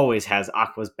Rydia always has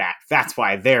Aqua's back. That's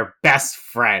why they're best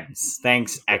friends.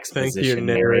 Thanks, exposition. Thank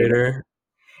you, narrator.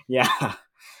 Yeah.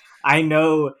 I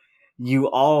know you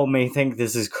all may think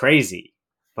this is crazy,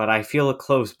 but I feel a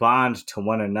close bond to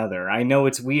one another. I know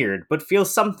it's weird, but feel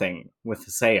something with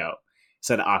Haseo,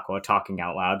 said Aqua, talking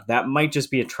out loud. That might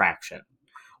just be attraction.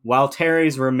 While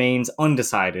Teres remains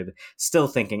undecided, still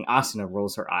thinking, Asuna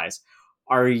rolls her eyes.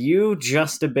 Are you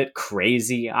just a bit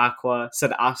crazy, Aqua? Said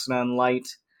Asuna and Light.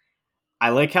 I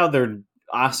like how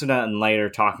Asuna and Light are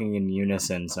talking in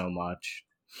unison so much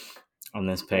on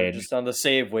this page. Just on the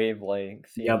same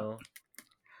wavelength. You know?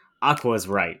 Aqua's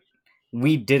right.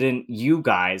 You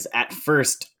guys, at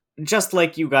first, just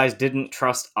like you guys didn't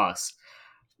trust us.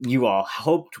 You all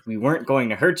hoped we weren't going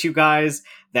to hurt you guys,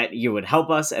 that you would help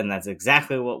us, and that's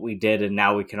exactly what we did, and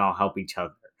now we can all help each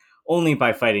other. Only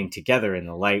by fighting together in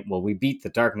the light will we beat the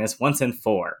darkness once and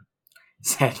for,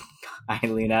 said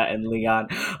Kailina and Leon,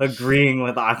 agreeing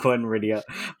with Aqua and Rydia,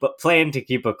 but plan to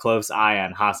keep a close eye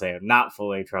on Haseo, not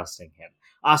fully trusting him.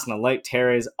 Asuna, Light,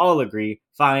 Teres all agree.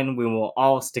 Fine, we will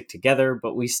all stick together,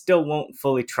 but we still won't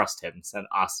fully trust him, said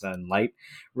Asuna and Light.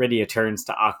 Rydia turns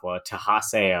to Aqua, to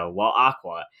Haseo, while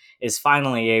Aqua is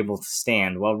finally able to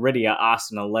stand, while Rydia,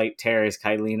 Asuna, Light, Teres,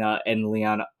 Kailina, and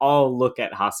Leon all look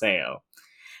at Haseo.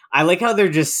 I like how they're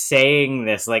just saying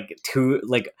this,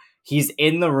 he's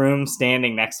in the room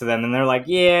standing next to them, and they're like,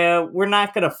 yeah, we're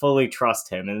not going to fully trust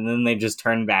him, and then they just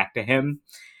turn back to him.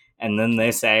 And then they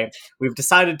say, we've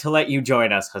decided to let you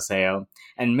join us, Haseo,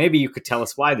 and maybe you could tell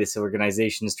us why this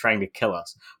organization is trying to kill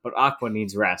us. But Aqua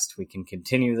needs rest. We can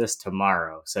continue this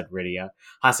tomorrow, said Rydia.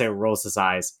 Haseo rolls his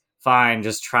eyes. Fine,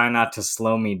 just try not to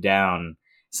slow me down,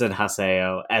 said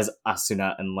Haseo, as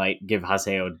Asuna and Light give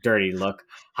Haseo a dirty look.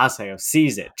 Haseo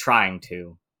sees it, trying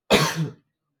to.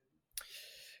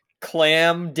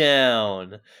 Clam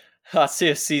down.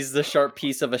 Haseo sees the sharp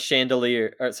piece of a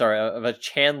chandler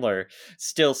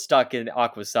still stuck in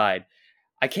Aqua's side.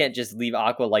 I can't just leave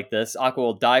Aqua like this. Aqua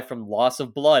will die from loss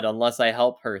of blood unless I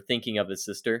help her, thinking of his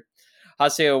sister.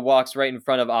 Haseo walks right in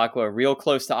front of Aqua, real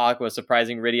close to Aqua,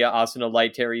 surprising Rydia, Asuna,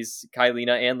 Light, Teres,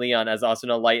 Kailina, and Leon, as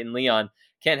Asuna, Light, and Leon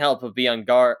can't help but be on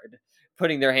guard,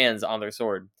 putting their hands on their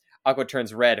sword. Aqua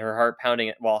turns red, her heart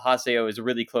pounding, while Haseo is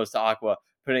really close to Aqua,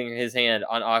 putting his hand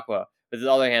on Aqua, with his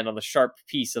other hand on the sharp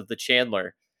piece of the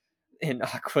chandler in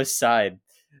Aqua's side.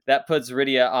 That puts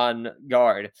Rydia on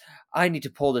guard. I need to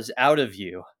pull this out of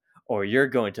you, or you're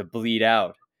going to bleed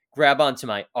out. Grab onto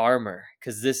my armor,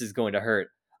 because this is going to hurt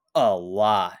a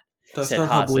lot. That's not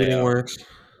how bleeding works.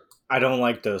 I don't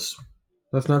like this.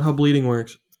 That's not how bleeding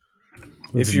works.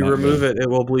 If you remove it, it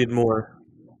will bleed more.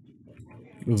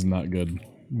 This is not good.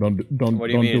 Don't What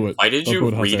do you mean? do it. Why did Don't you do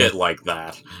it, read Haseo. it like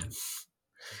that?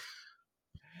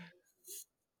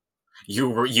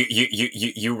 You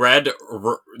read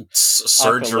surgery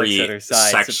Aqua looks at her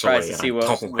side, sexually. surprised to see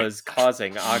what was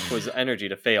causing Aqua's energy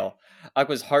to fail.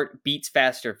 Aqua's heart beats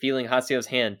faster, feeling Haseo's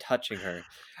hand touching her.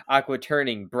 Aqua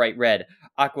turning bright red.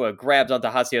 Aqua grabs onto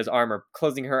Haseo's armor,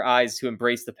 closing her eyes to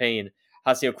embrace the pain.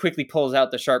 Haseo quickly pulls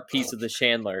out the sharp piece of the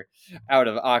chandler out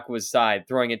of Aqua's side,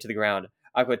 throwing it to the ground.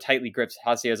 Aqua tightly grips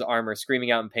Haseo's armor,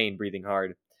 screaming out in pain, breathing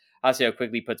hard. Haseo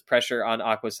quickly puts pressure on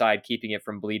Aqua's side, keeping it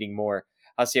from bleeding more.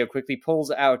 Haseo quickly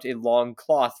pulls out a long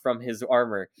cloth from his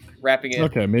armor, wrapping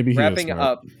up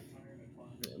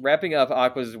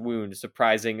Aqua's wound,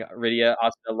 surprising Rydia,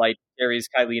 Asuna, Light, Ares,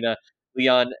 Kylina,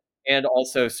 Leon, and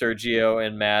also Sergio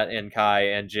and Matt and Kai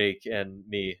and Jake and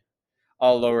me,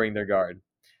 all lowering their guard.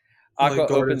 Aqua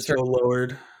opens her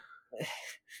lowered,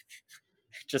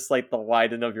 just like the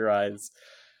widen of your eyes.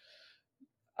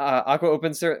 Aqua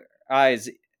opens her eyes,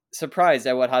 surprised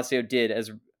at what Haseo did,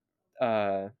 as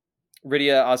Rydia,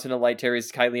 Asuna, Light,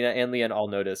 Teres, Kylina, and Leon all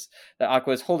notice that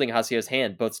Aqua is holding Haseo's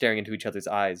hand, both staring into each other's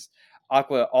eyes.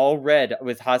 Aqua, all red,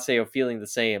 with Haseo feeling the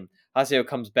same. Haseo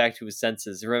comes back to his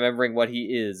senses, remembering what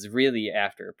he is really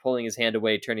after, pulling his hand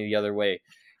away, turning the other way.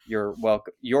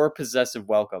 Your possessive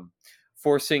welcome.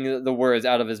 Forcing the words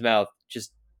out of his mouth.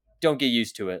 Just don't get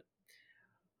used to it.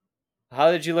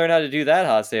 How did you learn how to do that,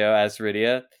 Haseo? Asked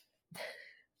Rydia.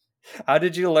 How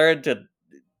did you learn to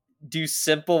do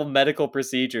simple medical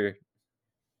procedure?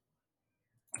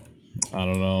 I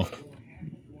don't know.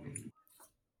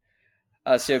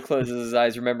 Haseo closes his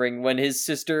eyes, remembering when his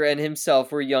sister and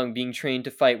himself were young, being trained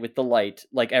to fight with the light,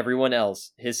 like everyone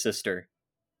else, his sister.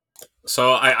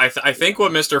 So I think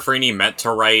what Mr. Freeney meant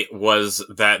to write was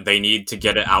that they need to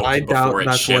get it out before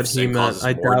it shifts and causes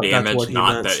more damage,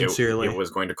 not that it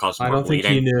was going to cause more bleeding. I don't think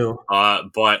he knew.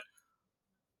 But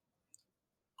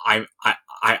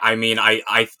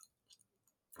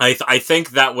I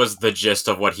think that was the gist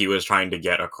of what he was trying to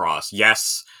get across.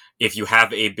 Yes, if you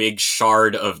have a big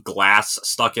shard of glass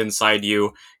stuck inside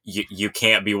you, you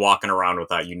can't be walking around with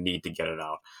that. You need to get it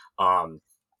out.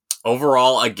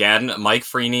 Overall, again, Mike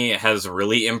Freeney has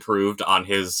really improved on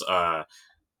his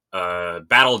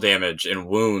battle damage and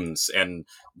wounds, and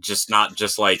not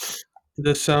just like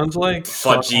this sounds like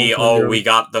fudgy. We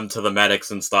got them to the medics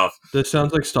and stuff. This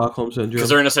sounds like Stockholm syndrome because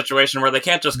they're in a situation where they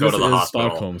can't just go to the hospital.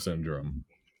 Stockholm syndrome.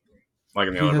 Like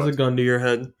in the he other has books. A gun to your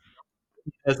head.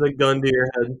 He has a gun to your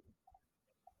head.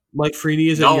 Mike Freeney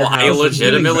is in your house. I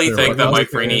legitimately think that Mike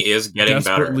Freeney is getting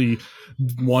desperately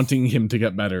wanting him to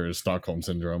get better is Stockholm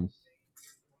syndrome.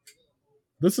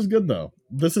 This is good though.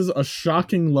 This is a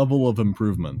shocking level of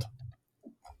improvement.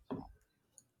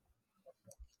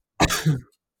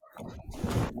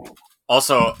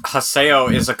 Also,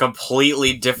 Haseo is a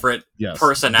completely different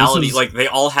personality. Like, they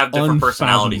all have different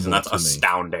personalities, and that's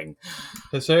astounding.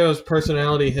 Haseo's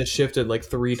personality has shifted like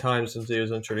 3 times since he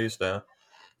was introduced now.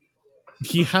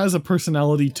 He has a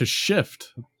personality to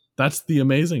shift. That's the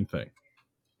amazing thing.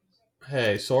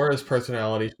 Hey, Sora's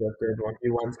personality shifted when he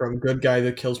went from good guy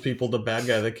that kills people to bad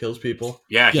guy that kills people.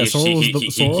 Yeah, Sora was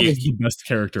the best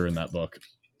character in that book.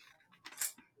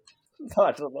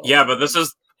 Yeah, but this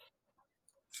is...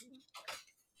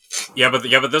 Yeah,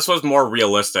 but this was more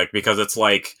realistic because it's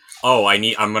like,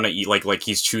 I'm gonna eat like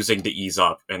he's choosing to ease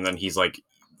up, and then he's like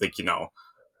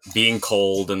being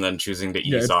cold and then choosing to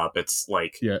ease up. It's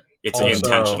like it's also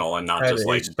intentional and not just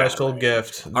like special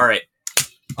gift. All right,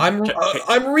 I'm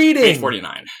reading. Page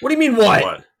 49. What do you mean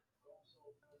what?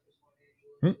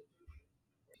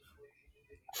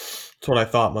 That's what I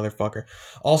thought, motherfucker.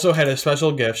 Also had a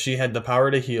special gift. She had the power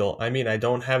to heal. I mean, I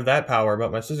don't have that power,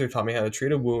 but my sister taught me how to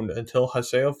treat a wound until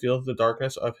Haseo feels the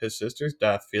darkness of his sister's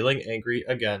death, feeling angry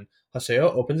again.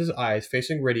 Haseo opens his eyes,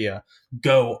 facing Rydia.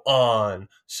 Go on,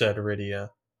 said Rydia.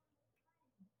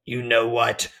 You know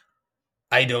what?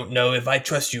 I don't know if I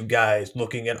trust you guys,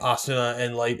 looking at Asuna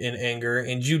and Light in anger,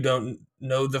 and you don't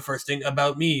know the first thing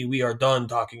about me. We are done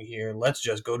talking here. Let's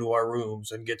just go to our rooms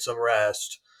and get some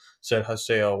rest, said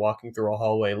Haseo, walking through a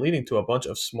hallway leading to a bunch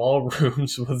of small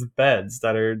rooms with beds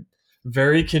that are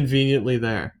very conveniently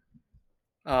there.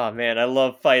 Oh man, I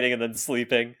love fighting and then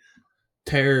sleeping.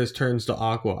 Tears turns to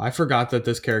Aqua. I forgot that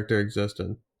this character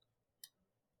existed.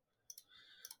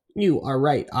 You are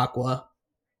right, Aqua.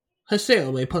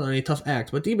 Haseo may put on a tough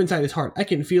act, but deep inside his heart, I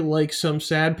can feel like some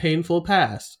sad, painful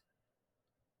past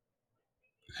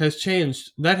has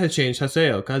changed. That has changed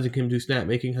Haseo, causing him to snap,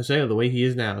 making Haseo the way he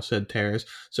is now, said Teres.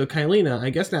 So, Kylina, I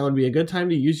guess now would be a good time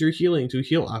to use your healing to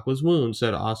heal Aqua's wound,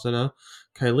 said Asuna.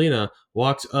 Kailina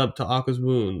walks up to Aqua's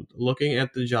wound, looking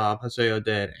at the job Haseo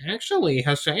did. Actually,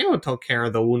 Haseo took care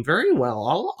of the wound very well.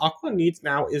 All Aqua needs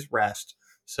now is rest,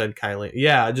 said Kailina.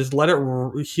 Yeah, just let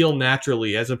it heal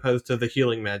naturally as opposed to the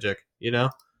healing magic, you know?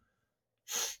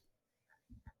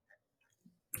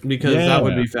 Because that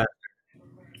would be faster.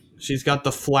 She's got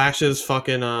the Flash's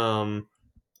fucking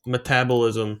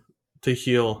metabolism to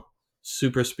heal.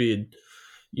 Super speed.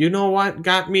 You know what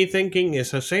got me thinking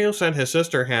is Haseo said his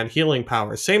sister had healing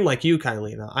powers. Same like you,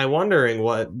 Kailina. I'm wondering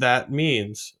what that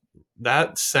means.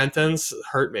 That sentence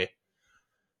hurt me,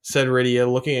 said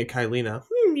Rydia, looking at Kailina.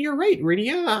 You're right,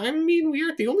 Rydia. I mean, we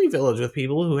aren't the only village with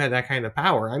people who had that kind of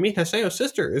power. I mean, Haseo's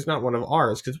sister is not one of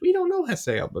ours, because we don't know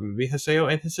Haseo, but maybe Haseo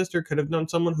and his sister could have known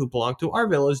someone who belonged to our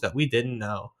village that we didn't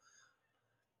know.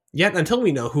 Yet, until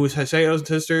we know who Haseo's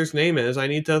sister's name is, I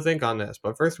need to think on this.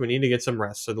 But first, we need to get some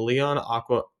rest, said Leon,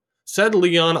 Aqua,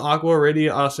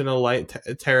 Rydia, Asuna, Light,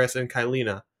 Terrace, and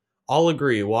Kailina. All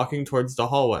agree, walking towards the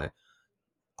hallway.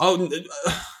 Oh,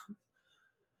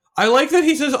 I like that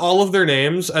he says all of their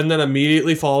names and then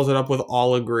immediately follows it up with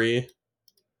all agree.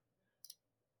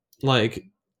 Like,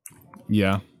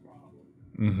 yeah.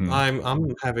 Mm-hmm.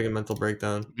 I'm having a mental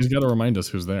breakdown. He's got to remind us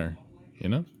who's there, you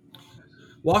know?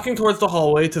 Walking towards the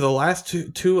hallway to the last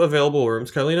two available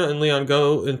rooms, Kailina and Leon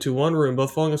go into one room,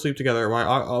 both falling asleep together,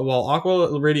 while Aqua,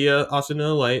 Rydia,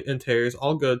 Asuna, Light, and Tears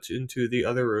all go into the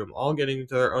other room, all getting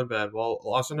into their own bed, while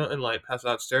Asuna and Light pass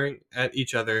out staring at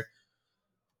each other,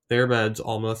 their beds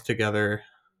almost together.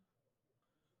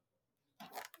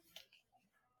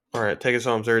 Alright, take us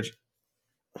home, Serge.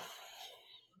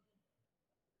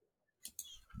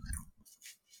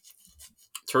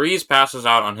 Therese passes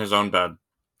out on his own bed.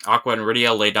 Aqua and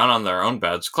Rydia lay down on their own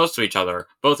beds, close to each other,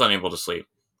 both unable to sleep.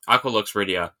 Aqua looks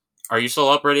Rydia. Are you still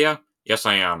up, Rydia? Yes,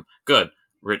 I am. Good.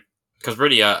 Because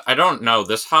Rydia, I don't know,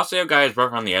 this Haseo guy is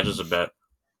rough on the edges a bit.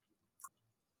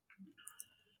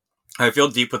 I feel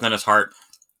deep within his heart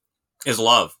is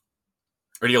love.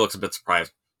 Rydia looks a bit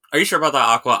surprised. Are you sure about that,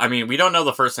 Aqua? I mean, we don't know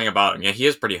the first thing about him. Yeah, he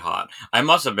is pretty hot. I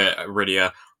must admit,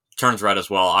 Rydia turns red as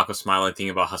well. Aqua smiling, thinking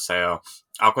about Haseo.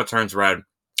 Aqua turns red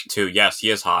too. Yes,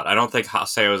 he is hot. I don't think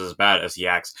Haseo is as bad as he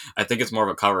acts. I think it's more of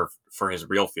a cover for his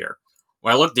real fear.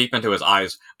 When I looked deep into his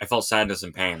eyes, I felt sadness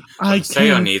and pain. What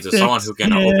Haseo needs is someone who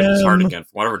can open his heart again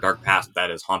from whatever dark past that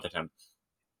has haunted him.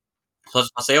 Plus,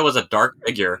 Haseo was a dark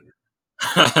figure.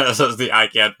 This is the I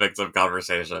can't fix him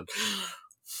conversation.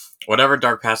 Whatever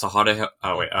dark past haunted him.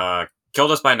 Oh, wait. Killed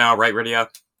us by now, right, Rydia?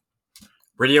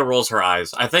 Rydia rolls her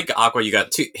eyes. I think, Aqua, you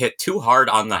got hit too hard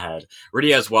on the head.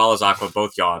 Rydia as well as Aqua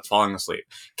both yawn, falling asleep.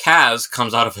 Kaz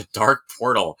comes out of a dark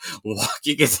portal,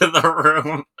 walking into the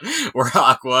room where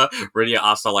Aqua, Rydia,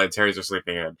 Asuna, and Terry's are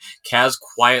sleeping in. Kaz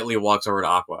quietly walks over to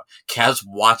Aqua. Kaz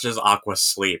watches Aqua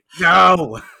sleep.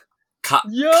 No! Kai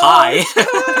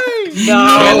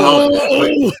No!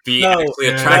 be actually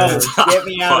attracted to Get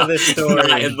me out of this story.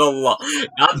 Not in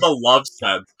the love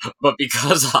sense, but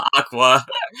because Aqua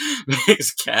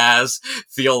makes Kaz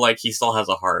feel like he still has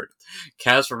a heart.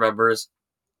 Kaz remembers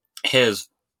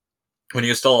when he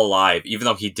was still alive, even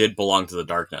though he did belong to the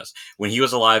darkness. When he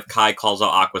was alive, Kai calls out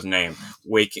Aqua's name,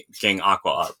 waking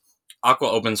Aqua up.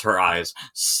 Aqua opens her eyes,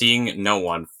 seeing no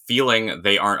one, feeling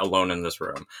they aren't alone in this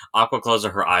room. Aqua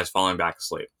closes her eyes, falling back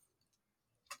asleep.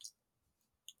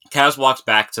 Kaz walks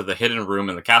back to the hidden room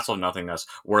in the Castle of Nothingness,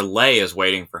 where Lei is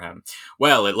waiting for him.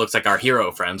 Well, it looks like our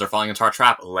hero friends are falling into our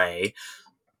trap, Lei.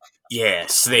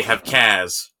 Yes, they have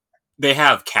Kaz.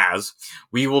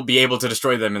 We will be able to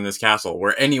destroy them in this castle,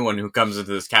 where anyone who comes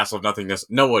into this Castle of Nothingness,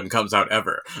 no one comes out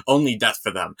ever. Only death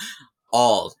for them.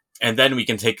 All. And then we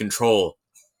can take control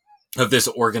of this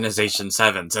Organization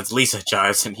 7, since Lisa-ja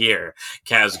isn't here.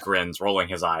 Kaz grins, rolling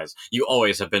his eyes. You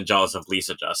always have been jealous of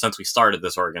Lisa-ja since we started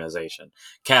this organization.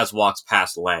 Kaz walks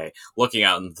past Lei, looking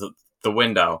out in the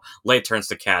window. Lei turns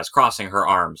to Kaz, crossing her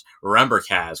arms. Remember,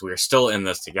 Kaz, we are still in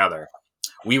this together.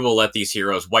 We will let these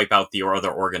heroes wipe out the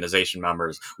other organization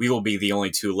members. We will be the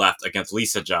only two left against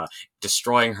Lisa-ja,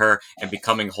 destroying her and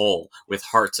becoming whole, with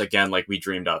hearts again like we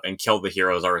dreamed of, and kill the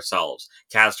heroes ourselves.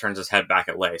 Kaz turns his head back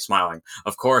at Lei, smiling.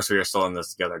 Of course we are still in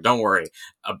this together. Don't worry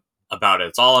about it.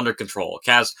 It's all under control.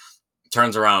 Kaz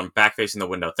turns around, back facing the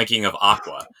window, thinking of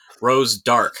Aqua. Rose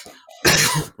dark,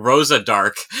 Rosa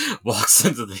Dark walks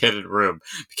into the hidden room.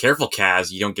 Be careful,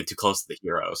 Kaz. You don't get too close to the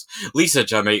heroes. Lisa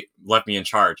left me in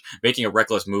charge. Making a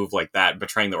reckless move like that,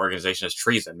 betraying the organization as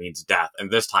treason, means death. And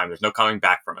this time, there's no coming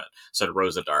back from it, said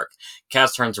Rosa Dark.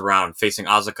 Kaz turns around, facing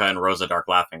Asuka and Rosa Dark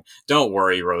laughing. Don't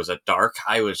worry, Rosa Dark.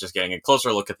 I was just getting a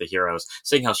closer look at the heroes,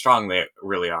 seeing how strong they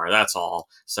really are. That's all,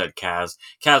 said Kaz.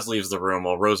 Kaz leaves the room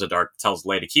while Rosa Dark tells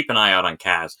Lei to keep an eye out on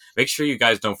Kaz. Make sure you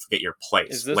guys don't forget your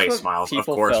place. Lei smiles. Of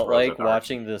course, felt Rosa like Dark.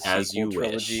 Watching the sequel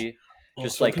trilogy,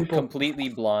 just like completely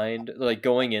blind, like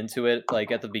going into it,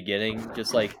 like at the beginning,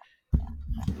 just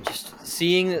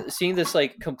seeing this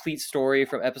like complete story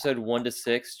from episode 1 to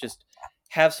 6, just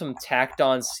have some tacked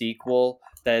on sequel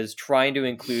that is trying to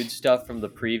include stuff from the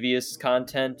previous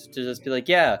content to just be like,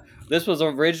 yeah, this was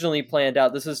originally planned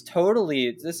out. This is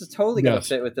totally gonna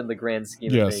fit within the grand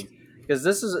scheme of things. Because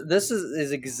this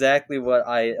is exactly what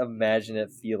I imagine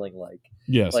it feeling like.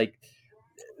 Yes. Like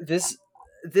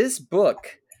this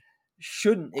book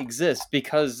shouldn't exist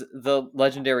because the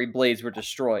legendary blades were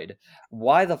destroyed.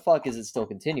 Why the fuck is it still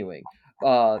continuing?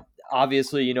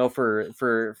 Obviously, you know, for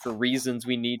reasons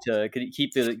we need to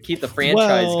keep the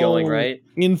franchise going, right?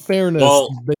 In fairness,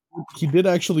 he did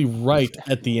actually write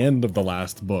at the end of the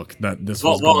last book that this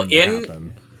was going to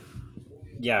happen.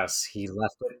 Yes, he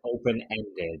left it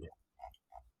open-ended.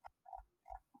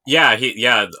 Yeah,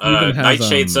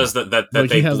 Nightshade says that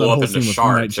they blew up into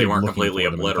shards. They weren't completely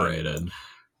obliterated.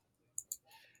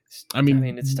 I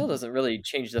mean, it still doesn't really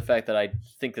change the fact that I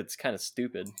think that's kind of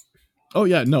stupid. Oh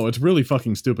yeah, no, it's really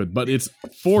fucking stupid, but it's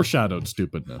foreshadowed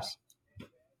stupidness.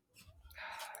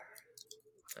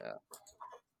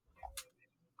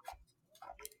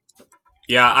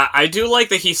 Yeah, I do like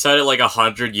that he said it like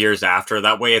 100 years after.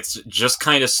 That way it's just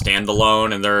kind of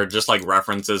standalone, and there are just like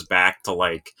references back to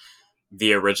like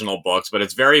the original books, but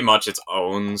it's very much its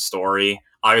own story.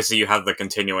 Obviously, you have the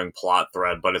continuing plot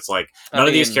thread, but it's like none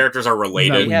of these characters are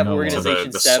related to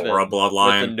the Sora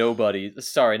bloodline. The nobodies,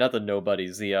 sorry, not the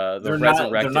nobodies. The they're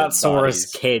resurrected. They're not Sora's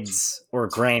kids or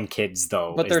grandkids,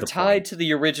 though. But they're tied to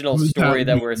the original story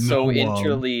that were so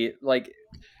intricately like.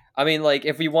 I mean, like,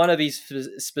 if we want to be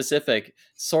specific,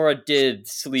 Sora did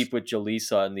sleep with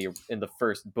Jaleesa in the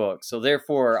first book, so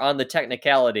therefore, on the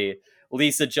technicality,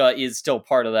 Lisa is still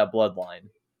part of that bloodline.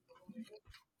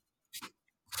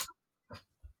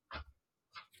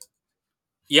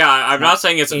 Yeah, I'm not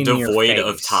saying it's devoid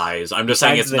of ties. I'm just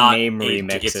saying it's not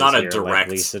a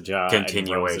direct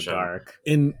continuation.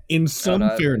 In some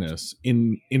fairness,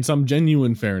 in some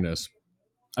genuine fairness,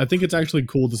 I think it's actually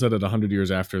cool to set it 100 years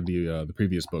after the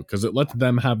previous book, because it lets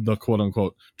them have the quote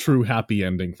unquote true happy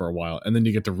ending for a while, and then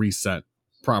you get to reset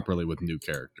properly with new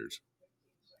characters.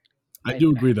 I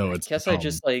do agree, though. It's I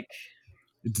just like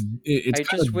it's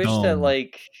I just wish dumb, that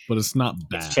like, but it's not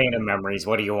bad. It's Chain of Memories.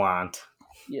 What do you want?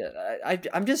 Yeah,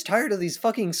 I'm just tired of these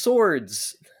fucking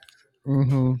swords.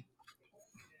 Mm-hmm.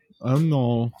 I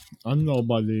know,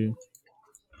 buddy.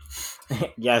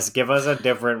 Yes, give us a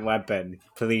different weapon,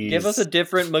 please. Give us a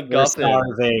different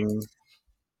MacGuffin.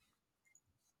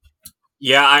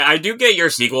 Yeah, I do get your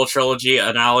sequel trilogy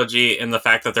analogy in the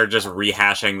fact that they're just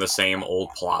rehashing the same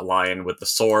old plot line with the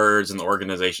swords and the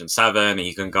Organization 7, and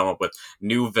you can come up with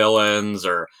new villains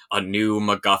or a new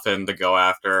MacGuffin to go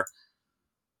after.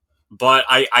 But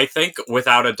I think,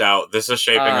 without a doubt, this is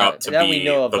shaping up to be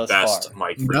the best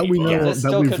Mike Freeney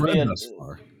that we've read thus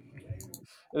far.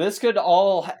 This could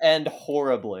all end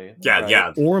horribly. Yeah, right?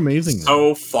 yeah. Or amazingly.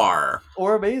 So far.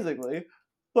 Or amazingly.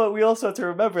 But we also have to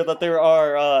remember that there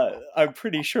are, I'm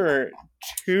pretty sure,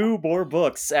 2 more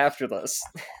books after this.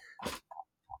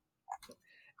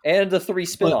 And the 3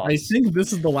 spin-offs. But I think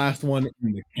this is the last one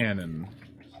in the canon.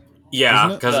 Yeah,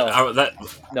 because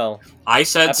no. I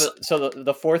said... So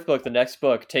the 4th book, the next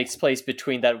book, takes place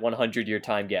between that 100-year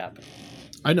time gap.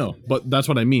 I know, but that's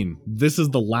what I mean. This is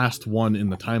the last one in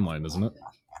the timeline, isn't it?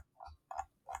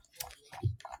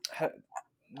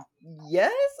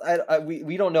 Yes?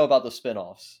 We don't know about the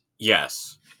spin-offs.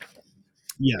 Yes.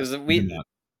 Yes.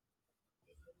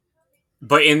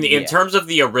 But in terms of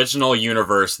the original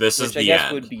universe, this is the end. Which I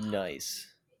guess would be nice.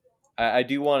 I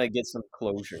do want to get some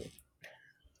closure.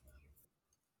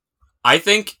 I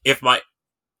think if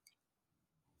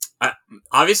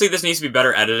obviously this needs to be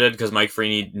better edited because Mike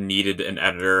Freeney needed an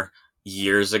editor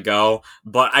years ago,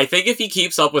 but I think if he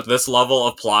keeps up with this level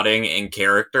of plotting and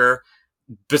character,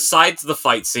 besides the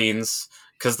fight scenes,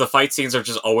 because the fight scenes are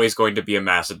just always going to be a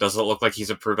mess, it doesn't look like he's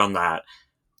improved on that.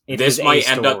 This might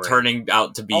end up turning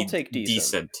out to be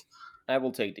decent. I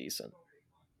will take decent.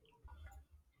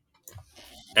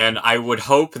 And I would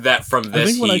hope that from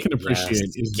this what I can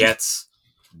appreciate is gets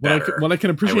better. What I can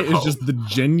appreciate is just the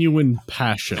genuine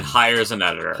passion it hires an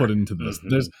editor put into this.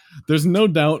 There's no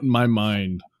doubt in my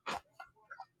mind.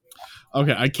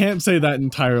 Okay, I can't say that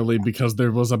entirely because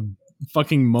there was a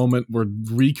fucking moment where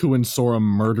Riku and Sora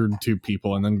murdered 2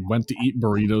 people and then went to eat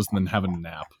burritos and then have a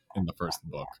nap in the first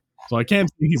book. So I can't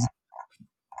say he's...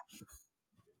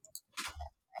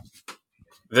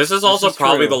 This is also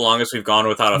probably the longest we've gone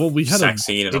without a sex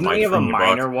scene in a Didn't we have a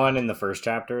minor one in the first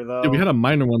chapter, though? Yeah, we had a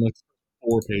minor one, like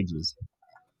 4 pages.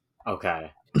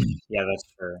 Okay. Yeah, that's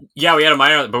true. Yeah, we had a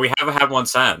minor, but we haven't had one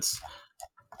since.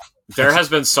 There has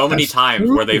been so many times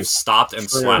where they've stopped and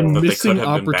slept that they could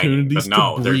have been banging. But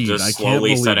no, they're just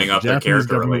slowly setting up their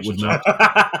character relationship.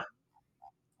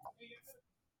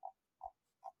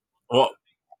 Well,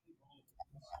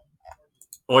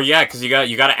 yeah, because you got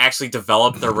to actually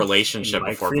develop their relationship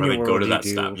before they go to that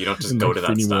step. You don't just go to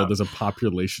that step. World, there's a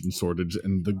population shortage,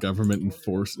 and the government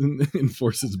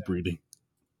enforces breeding.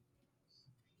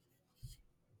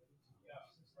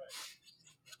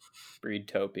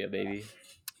 Breedtopia, baby.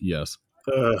 Yes.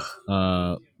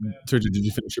 Sergio, did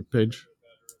you finish your page?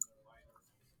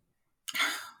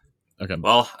 Okay.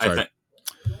 Well, sorry. I think.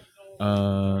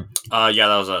 Yeah,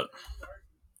 that was it.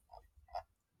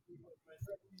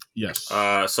 Yes.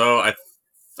 So I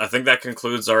think that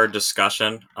concludes our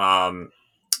discussion.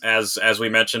 As we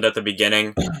mentioned at the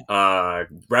beginning,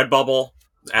 Redbubble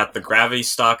at the Gravity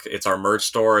Stuck. It's our merch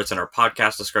store. It's in our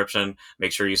podcast description.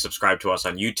 Make sure you subscribe to us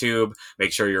on YouTube.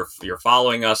 Make sure you're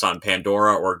following us on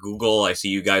Pandora or Google. I see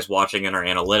you guys watching in our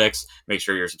analytics. Make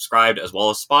sure you're subscribed, as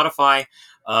well as Spotify.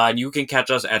 And you can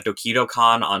catch us at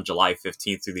DokidoCon on July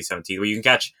 15th through the 17th, where you can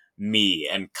catch me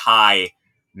and Kai,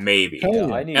 maybe,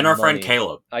 and our friend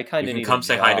Caleb. I kind of need come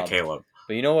say hi to Caleb.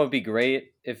 But you know what would be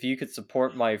great? If you could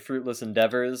support my fruitless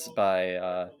endeavors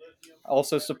by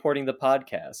also supporting the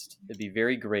podcast. It'd be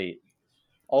very great.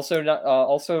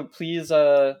 Also, please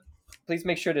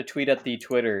make sure to tweet at the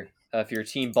Twitter if you're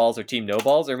Team Balls or Team No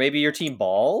Balls, or maybe you're Team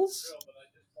Balls.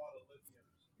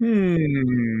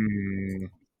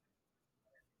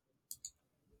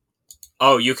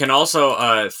 Oh, you can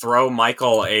also throw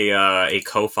Michael a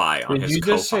Ko-Fi on his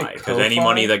Ko-Fi, because any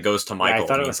money that goes to Michael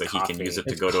means that he can use it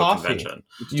to go to a convention.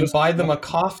 You buy them a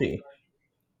coffee.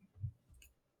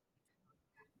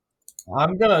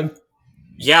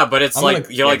 Yeah, but it's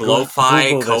you're like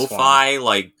lo-fi, Ko-Fi,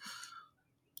 like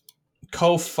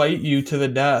co-fight you to the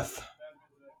death.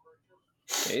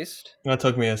 Based? That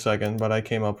took me a second, but I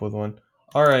came up with one.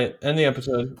 All right, end the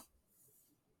episode.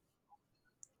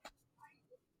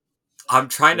 I'm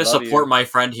trying to support my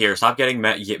friend here. Stop getting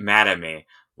mad at me.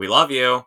 We love you.